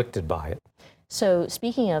afflicted by it. So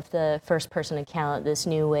speaking of the first-person account, this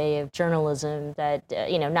new way of journalism that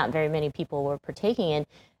not very many people were partaking in,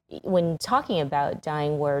 when talking about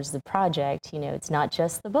Dying Words, the project, it's not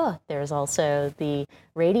just the book. There's also the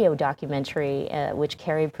radio documentary, which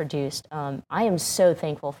Carrie produced. I am so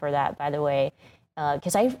thankful for that, by the way,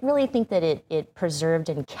 because I really think that it preserved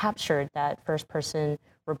and captured that first-person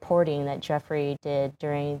reporting that Jeffrey did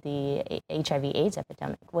during the HIV/AIDS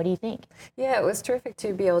epidemic. What do you think? Yeah, it was terrific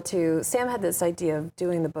to be able to. Sam had this idea of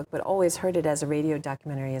doing the book, but always heard it as a radio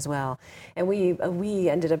documentary as well. And we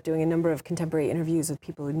ended up doing a number of contemporary interviews with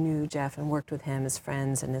people who knew Jeff and worked with him, his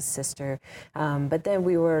friends and his sister. But then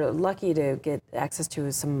we were lucky to get access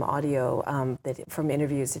to some audio from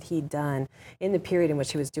interviews that he'd done in the period in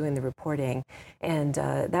which he was doing the reporting. And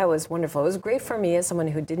that was wonderful. It was great for me as someone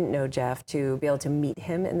who didn't know Jeff to be able to meet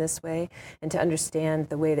him in this way and to understand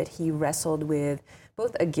the way that he wrestled with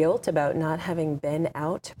both a guilt about not having been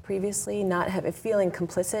out previously, feeling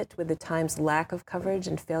complicit with the Times' lack of coverage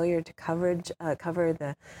and failure to cover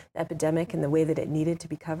the epidemic in the way that it needed to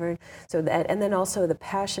be covered. So that, and then also the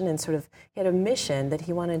passion and sort of, he had a mission that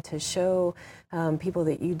he wanted to show people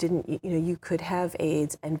that you could have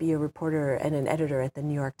AIDS and be a reporter and an editor at the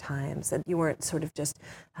New York Times, that you weren't sort of just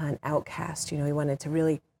an outcast. He wanted to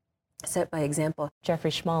really set by example. Jeffrey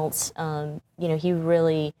Schmaltz, he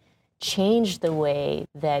really changed the way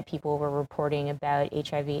that people were reporting about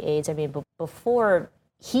HIV/AIDS. I mean, before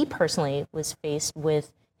he personally was faced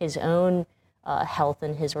with his own health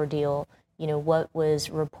and his ordeal, what was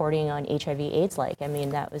reporting on HIV/AIDS like? I mean,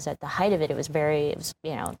 that was at the height of it. It was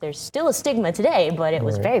there's still a stigma today, but it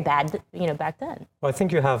was very bad, back then. Well, I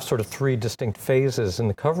think you have sort of three distinct phases in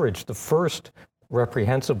the coverage. The first,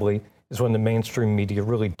 reprehensibly, is when the mainstream media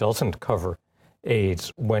really doesn't cover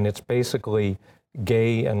AIDS, when it's basically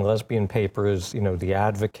gay and lesbian papers, The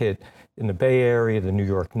Advocate in the Bay Area, the New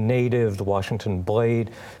York Native, the Washington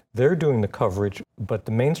Blade, they're doing the coverage, but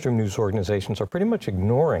the mainstream news organizations are pretty much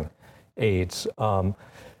ignoring AIDS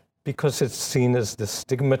because it's seen as the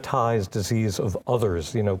stigmatized disease of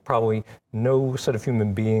others. Probably no set of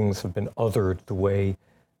human beings have been othered the way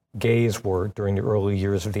gays were during the early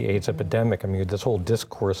years of the AIDS epidemic. I mean, this whole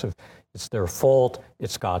discourse of it's their fault,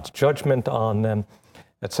 it's God's judgment on them,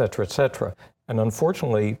 et cetera, et cetera. And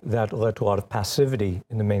unfortunately, that led to a lot of passivity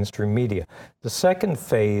in the mainstream media. The second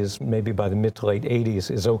phase, maybe by the mid to late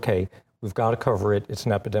 80s, is okay, we've got to cover it. It's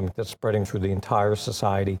an epidemic that's spreading through the entire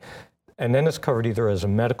society. And then it's covered either as a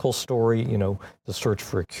medical story, the search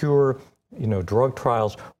for a cure, drug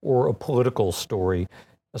trials, or a political story,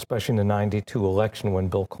 especially in the 92 election when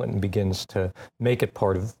Bill Clinton begins to make it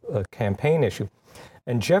part of a campaign issue.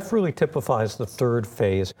 And Jeff really typifies the third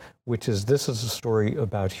phase, which is this is a story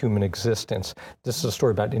about human existence. This is a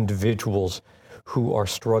story about individuals who are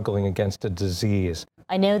struggling against a disease.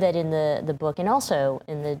 I know that in the book and also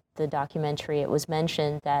in the documentary, it was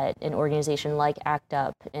mentioned that an organization like ACT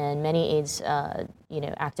UP and many AIDS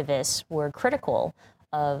activists were critical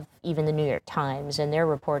of even the New York Times and their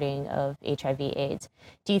reporting of HIV/AIDS.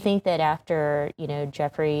 Do you think that after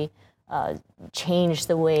Jeffrey changed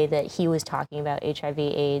the way that he was talking about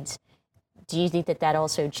HIV/AIDS, do you think that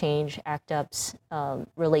also changed ACT UP's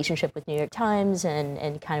relationship with New York Times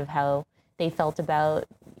and kind of how they felt about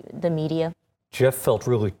the media? Jeff felt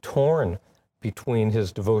really torn between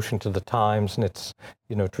his devotion to the Times and its,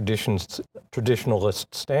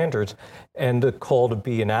 traditionalist standards, and the call to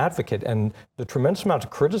be an advocate, and the tremendous amount of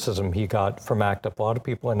criticism he got from ACT UP. A lot of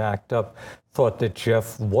people in ACT UP thought that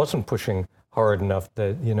Jeff wasn't pushing hard enough,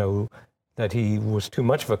 that that he was too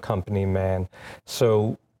much of a company man.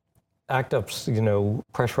 So ACT UP's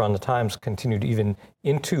pressure on the Times continued even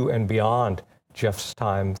into and beyond Jeff's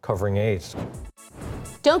time covering AIDS.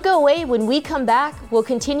 Don't go away. When we come back, we'll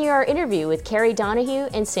continue our interview with Carrie Donahue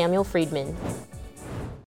and Samuel Friedman.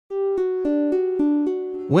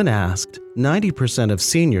 When asked, 90% of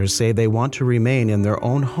seniors say they want to remain in their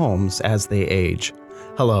own homes as they age.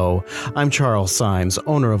 Hello, I'm Charles Symes,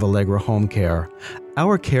 owner of Allegra Home Care.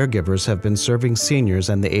 Our caregivers have been serving seniors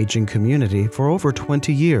and the aging community for over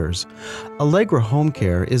 20 years. Allegra Home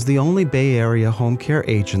Care is the only Bay Area home care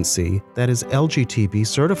agency that is LGTB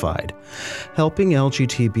certified. Helping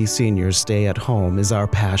LGTB seniors stay at home is our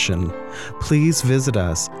passion. Please visit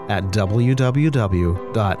us at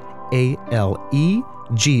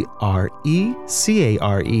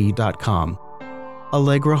www.alegrecare.com.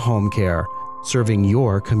 Allegra Home Care, serving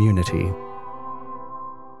your community.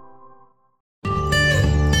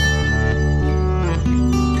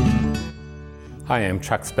 Hi, I'm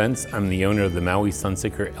Chuck Spence. I'm the owner of the Maui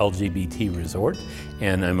Sunseeker LGBT Resort,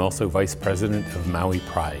 and I'm also Vice President of Maui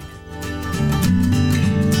Pride.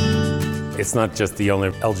 It's not just the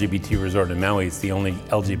only LGBT resort in Maui, it's the only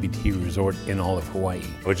LGBT resort in all of Hawaii,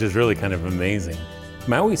 which is really kind of amazing.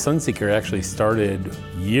 Maui Sunseeker actually started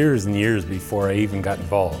years and years before I even got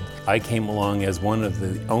involved. I came along as one of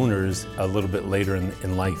the owners a little bit later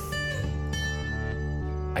in life.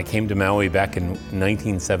 I came to Maui back in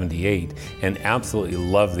 1978 and absolutely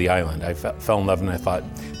loved the island. I fell in love and I thought,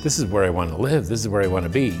 this is where I want to live, this is where I want to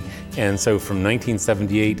be. And so from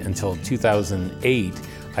 1978 until 2008,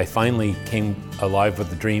 I finally came alive with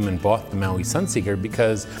the dream and bought the Maui Sunseeker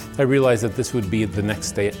because I realized that this would be the next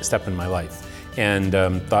step in my life. And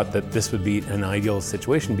thought that this would be an ideal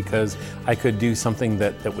situation because I could do something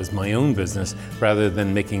that was my own business rather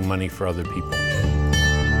than making money for other people.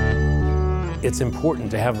 It's important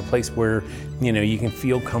to have a place where, you know, you can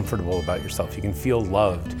feel comfortable about yourself, you can feel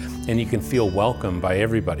loved, and you can feel welcome by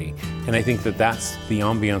everybody. And I think that that's the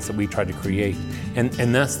ambiance that we try to create. And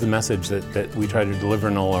that's the message that we try to deliver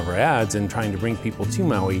in all of our ads and trying to bring people to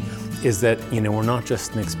Maui is that, you know, we're not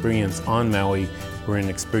just an experience on Maui, we're an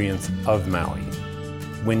experience of Maui.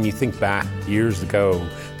 When you think back years ago,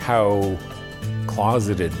 how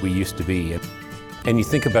closeted we used to be, and you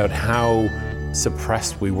think about how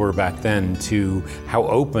suppressed we were back then to how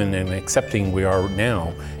open and accepting we are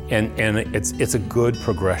now. And it's a good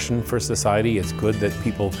progression for society. It's good that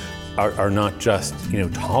people are not just, you know,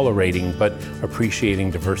 tolerating, but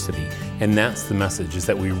appreciating diversity. And that's the message, is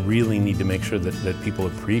that we really need to make sure that people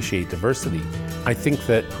appreciate diversity. I think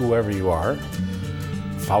that whoever you are,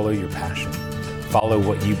 follow your passion. Follow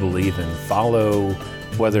what you believe in. Follow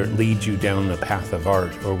whether it leads you down a path of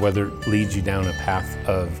art or whether it leads you down a path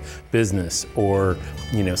of business or,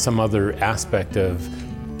 you know, some other aspect of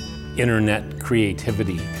internet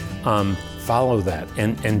creativity. Follow that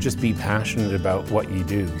and just be passionate about what you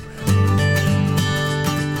do.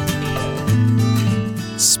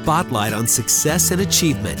 Spotlight on Success and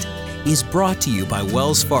Achievement is brought to you by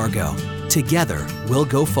Wells Fargo. Together, we'll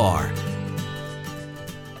go far.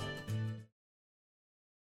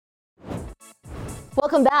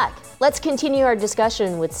 Welcome back. Let's continue our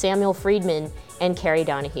discussion with Samuel Friedman and Carrie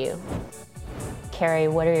Donahue. Carrie,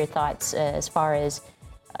 what are your thoughts as far as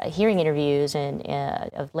hearing interviews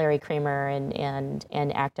of Larry Kramer and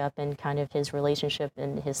ACT UP and kind of his relationship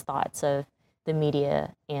and his thoughts of the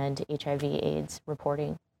media and HIV/AIDS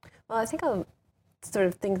reporting? Well, I think I'll sort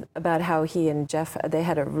of think about how he and Jeff, they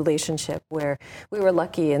had a relationship where we were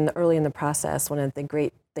lucky early in the process. One of the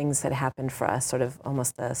great things that happened for us, sort of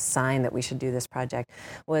almost a sign that we should do this project,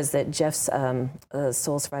 was that Jeff's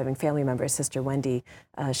sole surviving family member, sister Wendy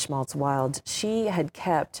Schmaltz-Wild, she had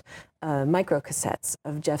kept microcassettes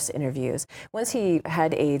of Jeff's interviews. Once he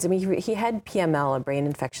had AIDS, I mean, he had PML, a brain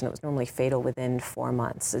infection that was normally fatal within 4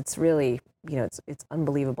 months. It's really, you know, it's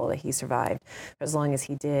unbelievable that he survived for as long as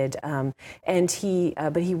he did.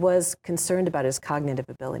 But he was concerned about his cognitive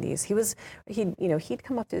abilities. He'd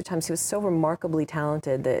come up to the times he was so remarkably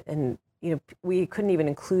talented that, and you know, we couldn't even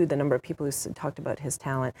include the number of people who talked about his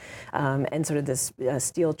talent and sort of this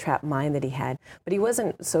steel trap mind that he had. But he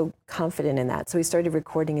wasn't so confident in that, so he started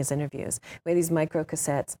recording his interviews. We had these micro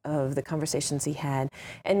cassettes of the conversations he had,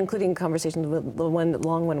 and including conversations with the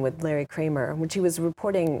long one with Larry Kramer, which he was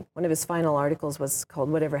reporting. One of his final articles was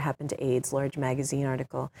called "Whatever Happened to AIDS," large magazine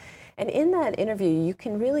article. And in that interview, you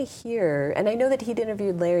can really hear, and I know that he'd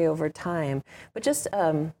interviewed Larry over time, but just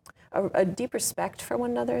a deep respect for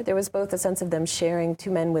one another. There was both a sense of them sharing, two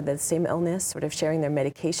men with the same illness, sort of sharing their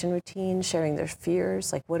medication routine, sharing their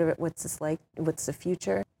fears, like what's this like, what's the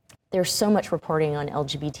future? There's so much reporting on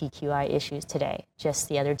LGBTQI issues today. Just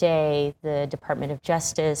the other day, the Department of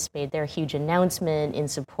Justice made their huge announcement in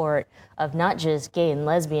support of not just gay and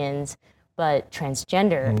lesbians, but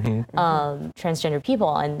transgender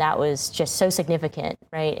people, and that was just so significant,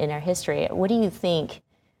 right, in our history. What do you think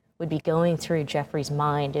would be going through Jeffrey's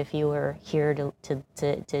mind if you were here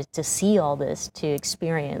to see all this, to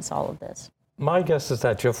experience all of this? My guess is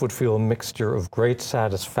that Jeff would feel a mixture of great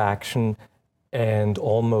satisfaction and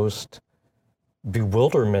almost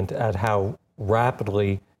bewilderment at how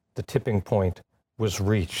rapidly the tipping point was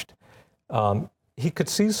reached. He could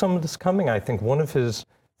see some of this coming. I think one of his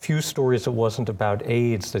few stories that wasn't about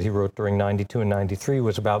AIDS that he wrote during 92 and 93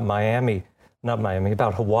 was about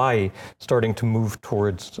about Hawaii starting to move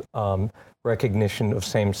towards recognition of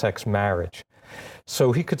same-sex marriage.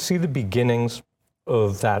 So he could see the beginnings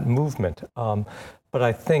of that movement. But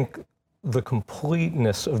I think the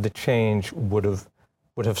completeness of the change would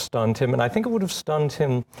have stunned him. And I think it would have stunned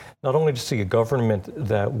him not only to see a government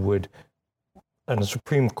that would, and a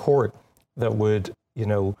Supreme Court that would, you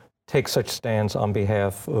know, take such stands on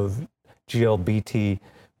behalf of GLBT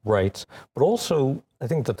rights, but also I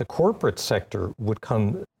think that the corporate sector would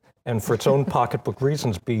come and for its own pocketbook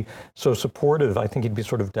reasons be so supportive. I think he'd be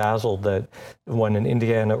sort of dazzled that when an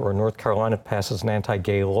Indiana or North Carolina passes an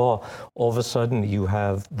anti-gay law, all of a sudden you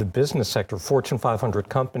have the business sector, Fortune 500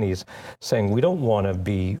 companies, saying, we don't want to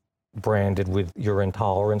be branded with your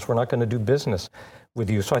intolerance. We're not going to do business with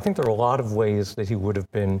you. So I think there are a lot of ways that he would have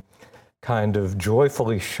been kind of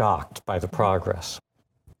joyfully shocked by the progress.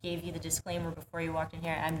 Gave you the disclaimer before you walked in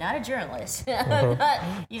here. I'm not a journalist. I'm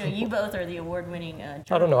not, you both are the award-winning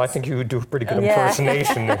journalists. I don't know. I think you would do a pretty good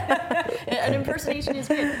impersonation. An impersonation is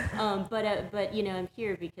good. But I'm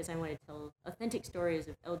here because I want to tell authentic stories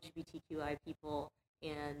of LGBTQI people,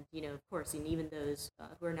 and of course, and even those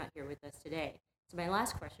who are not here with us today. So my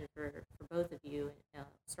last question for both of you,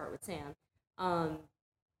 start with Sam.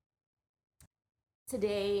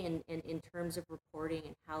 Today, and in terms of reporting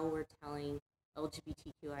and how we're telling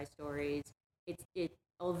LGBTQI stories,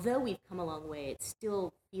 although we've come a long way, it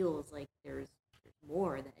still feels like there's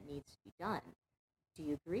more that needs to be done. Do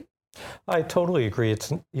you agree? I totally agree.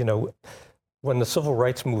 It's, when the Civil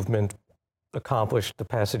Rights Movement accomplished the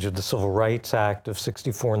passage of the Civil Rights Act of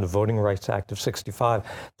 '64 and the Voting Rights Act of '65,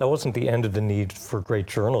 that wasn't the end of the need for great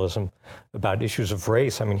journalism about issues of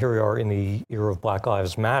race. I mean, here we are in the era of Black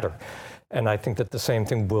Lives Matter. And I think that the same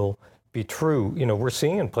thing will be true. We're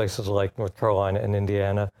seeing in places like North Carolina and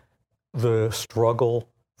Indiana, the struggle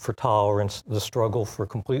for tolerance, the struggle for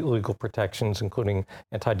complete legal protections, including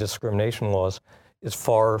anti-discrimination laws, is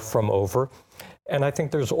far from over. And I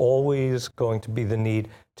think there's always going to be the need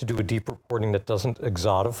to do a deep reporting that doesn't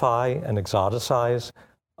exotify and exoticize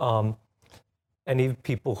any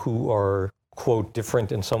people who are, quote,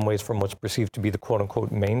 different in some ways from what's perceived to be the quote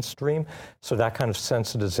unquote mainstream. So that kind of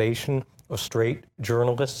sensitization of straight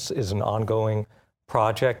journalists is an ongoing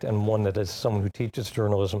project, and one that, as someone who teaches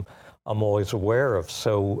journalism, I'm always aware of.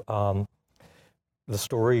 So the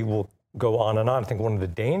story will go on and on. I think one of the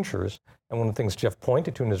dangers, and one of the things Jeff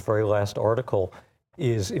pointed to in his very last article,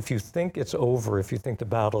 is if you think it's over, if you think the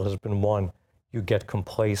battle has been won, you get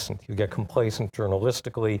complacent. You get complacent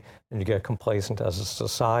journalistically, and you get complacent as a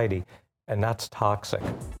society, and that's toxic.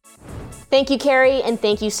 Thank you, Carrie, and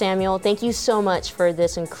thank you, Samuel. Thank you so much for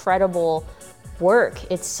this incredible work.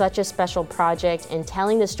 It's such a special project, and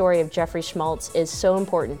telling the story of Jeffrey Schmaltz is so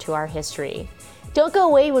important to our history. Don't go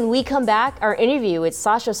away. When we come back, our interview with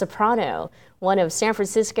Sasha Soprano, one of San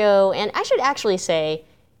Francisco, and I should actually say,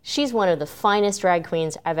 she's one of the finest drag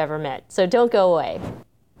queens I've ever met. So don't go away.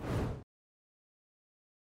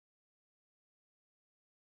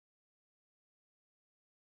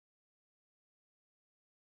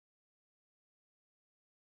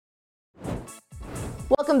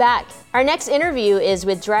 Welcome back. Our next interview is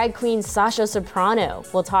with drag queen Sasha Soprano.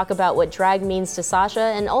 We'll talk about what drag means to Sasha,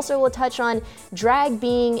 and also we'll touch on drag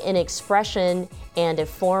being an expression and a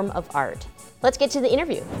form of art. Let's get to the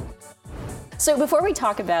interview. So before we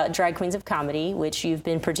talk about Drag Queens of Comedy, which you've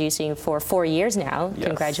been producing for 4 years now, yes,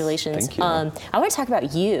 congratulations. Thank you. I want to talk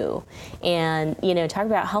about you and, talk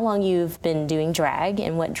about how long you've been doing drag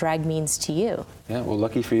and what drag means to you. Yeah, well,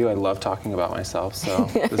 lucky for you, I love talking about myself, so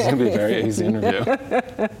this is going to be a very easy interview.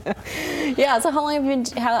 Yeah, so how long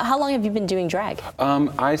have you been doing drag?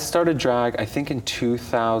 I started drag, I think in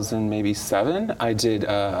 2007. I did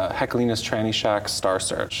Heckelina's Tranny Shack Star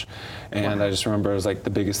Search. And wow. I just remember it was like the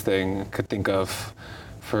biggest thing I could think of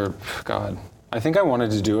for, God, I think I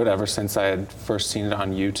wanted to do it ever since I had first seen it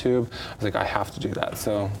on YouTube. I was like, I have to do that.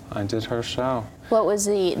 So I did her show. What was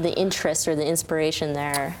the interest or the inspiration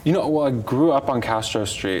there? Well, I grew up on Castro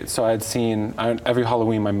Street. So I'd seen, every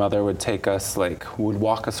Halloween, my mother would take us, would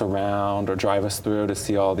walk us around or drive us through to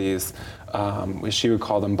see all these, she would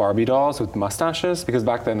call them Barbie dolls with mustaches, because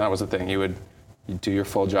back then that was a thing. You'd do your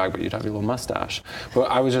full drag, but you'd have your little mustache. But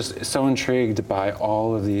I was just so intrigued by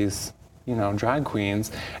all of these, drag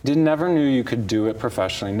queens. Never knew you could do it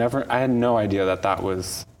professionally. I had no idea that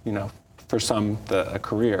was, for some, a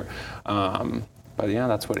career. But yeah,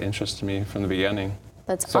 that's what interested me from the beginning.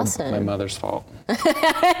 That's awesome. My mother's fault.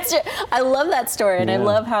 I love that story, and yeah. I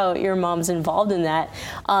love how your mom's involved in that.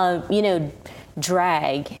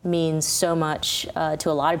 Drag means so much to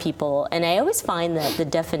a lot of people, and I always find that the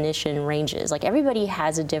definition ranges. Like, everybody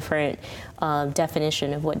has a different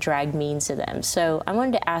definition of what drag means to them. So I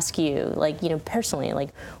wanted to ask you, personally,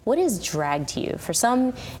 what is drag to you? For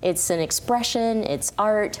some, it's an expression, it's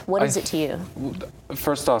art. What is it to you?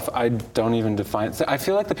 First off, I don't even define. I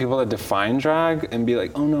feel like the people that define drag and be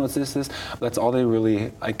like, oh no, it's this, that's all they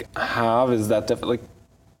really have is that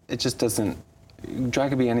it just doesn't. Drag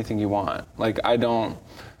could be anything you want. I don't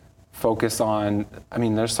focus on,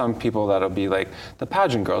 there's some people that'll be like, the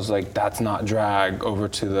pageant girls, that's not drag, over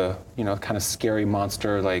to the, kind of scary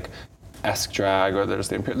monster, esque drag, or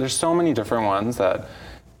there's so many different ones that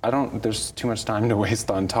there's too much time to waste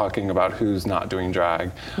on talking about who's not doing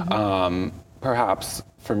drag. Perhaps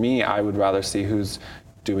for me, I would rather see who's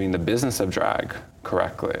doing the business of drag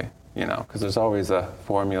correctly, because there's always a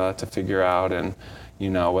formula to figure out, and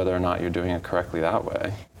whether or not you're doing it correctly that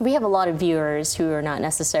way. We have a lot of viewers who are not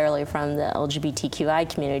necessarily from the LGBTQI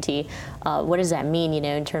community. What does that mean,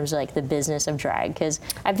 in terms of like the business of drag? Because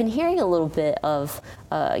I've been hearing a little bit of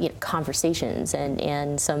conversations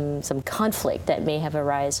and some conflict that may have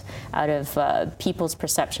arisen out of people's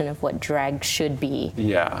perception of what drag should be.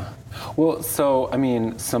 Yeah. Well, so,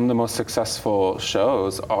 some of the most successful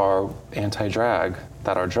shows are anti-drag,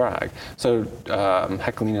 that are drag. So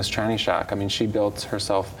Hekalina's Tranny Shack, she built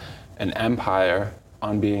herself an empire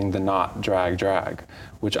on being the not drag,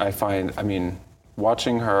 which I find,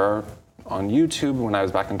 watching her on YouTube when I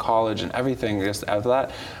was back in college and everything just after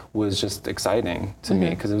that was just exciting to me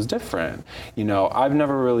because it was different. I've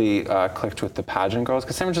never really clicked with the pageant girls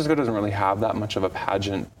because San Francisco doesn't really have that much of a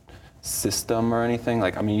pageant system or anything.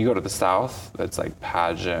 You go to the South, it's like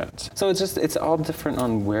pageant. So it's all different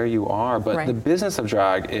on where you are, but the business of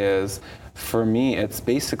drag is, for me, it's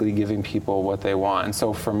basically giving people what they want. And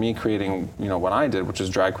so for me creating, what I did, which is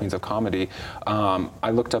Drag Queens of Comedy, I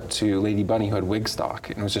looked up to Lady Bunny, who had Wigstock,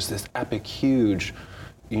 and it was just this epic, huge,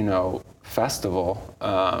 festival,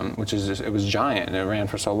 which is it was giant and it ran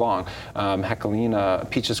for so long. Hekalina,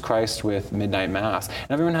 Peaches Christ with Midnight Mass, and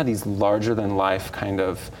everyone had these larger than life kind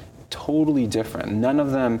of totally different. None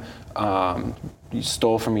of them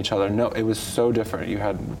stole from each other. No, it was so different. You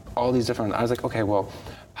had all these different, I was like, okay, well,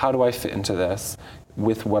 how do I fit into this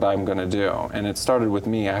with what I'm gonna do? And it started with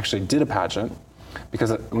me. I actually did a pageant,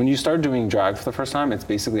 because when you start doing drag for the first time, it's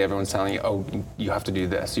basically everyone's telling you, oh, you have to do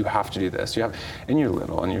this, you have to do this, and you're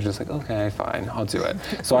little, and you're just like, okay, fine, I'll do it.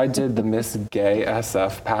 So I did the Miss Gay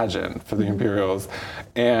SF pageant for the Imperials,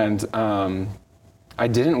 and I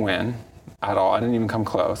didn't win at all. I didn't even come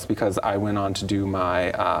close, because I went on to do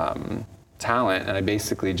my talent, and I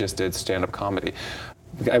basically just did stand-up comedy.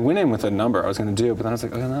 I went in with a number I was going to do, but then I was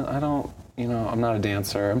like, I don't, I'm not a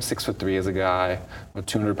dancer. I'm 6'3" as a guy with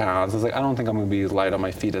 200 pounds. I was like, I don't think I'm going to be as light on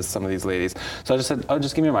my feet as some of these ladies. So I just said, oh,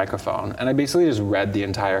 just give me a microphone. And I basically just read the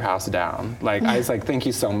entire house down. I was like, thank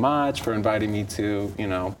you so much for inviting me to,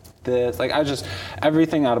 this.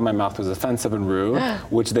 Everything out of my mouth was offensive and rude,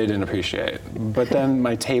 which they didn't appreciate. But then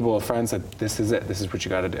my table of friends said, this is it. This is what you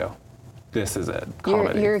got to do. This is it.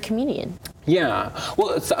 Comedy. You're a comedian. Yeah.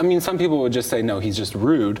 Well, some people would just say, no, he's just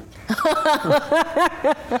rude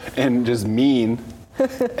and just mean,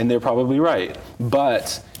 and they're probably right.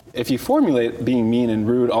 But if you formulate being mean and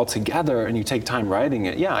rude all together and you take time writing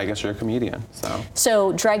it, yeah, I guess you're a comedian.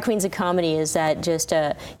 So Drag Queens of Comedy, is that just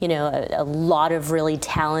a lot of really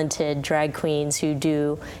talented drag queens who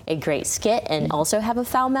do a great skit and also have a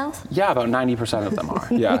foul mouth? Yeah, about 90% of them are,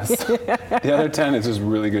 yes. The other 10 is just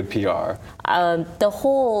really good PR. The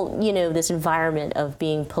whole, this environment of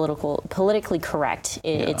being politically correct,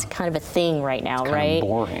 it's kind of a thing right now, it's right? Kind of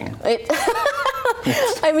boring.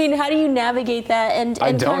 How do you navigate that? And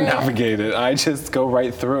I don't navigate it. I just go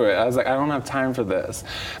right through it. I was like, I don't have time for this.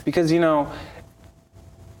 Because,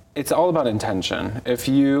 it's all about intention. If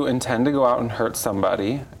you intend to go out and hurt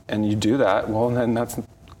somebody and you do that, well, then that's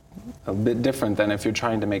a bit different than if you're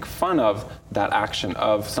trying to make fun of that action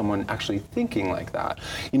of someone actually thinking like that.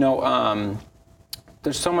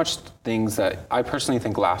 There's so much things that I personally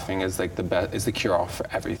think laughing is is the cure-all for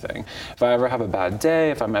everything. If I ever have a bad day,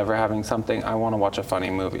 if I'm ever having something, I want to watch a funny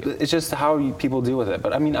movie. It's just how people deal with it.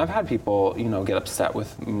 But I've had people, get upset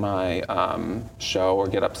with my show or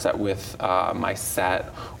get upset with my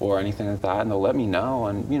set or anything like that, and they'll let me know.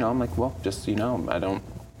 And I'm like, well, just I don't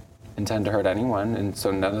intend to hurt anyone, and so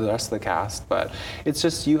none of the rest of the cast. But it's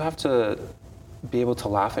just you have to be able to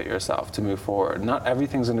laugh at yourself to move forward. Not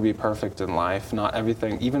everything's going to be perfect in life. Not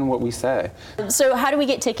everything, even what we say. So how do we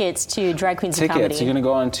get tickets to Drag Queens of Comedy? Tickets, you're going to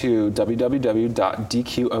go on to www.dqoc.com,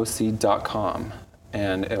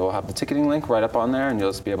 and it will have the ticketing link right up on there, and you'll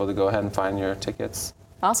just be able to go ahead and find your tickets.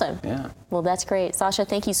 Awesome. Yeah. Well, that's great. Sasha,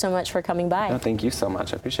 thank you so much for coming by. No, thank you so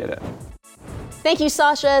much. I appreciate it. Thank you,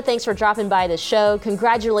 Sasha. Thanks for dropping by the show.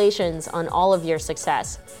 Congratulations on all of your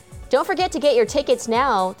success. Don't forget to get your tickets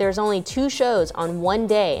now. There's only 2 shows on one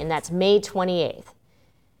day, and that's May 28th.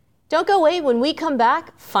 Don't go away. When we come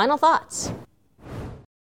back, final thoughts.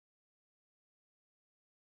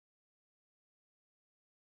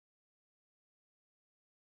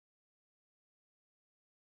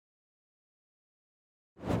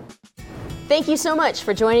 Thank you so much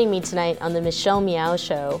for joining me tonight on the Michelle Meow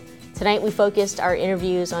Show. Tonight we focused our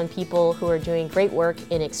interviews on people who are doing great work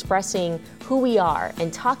in expressing who we are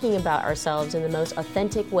and talking about ourselves in the most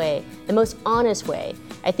authentic way, the most honest way.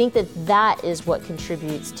 I think that is what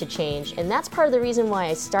contributes to change, and that's part of the reason why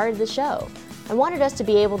I started the show. I wanted us to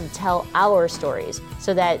be able to tell our stories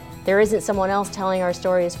so that there isn't someone else telling our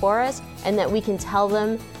stories for us, and that we can tell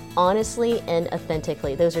them honestly and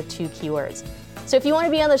authentically. Those are two key words. So if you want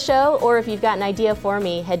to be on the show, or if you've got an idea for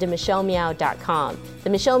me, head to michellemeow.com. The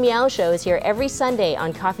Michelle Meow Show is here every Sunday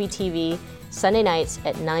on Coffee TV, Sunday nights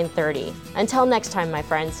at 9:30. Until next time, my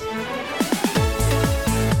friends.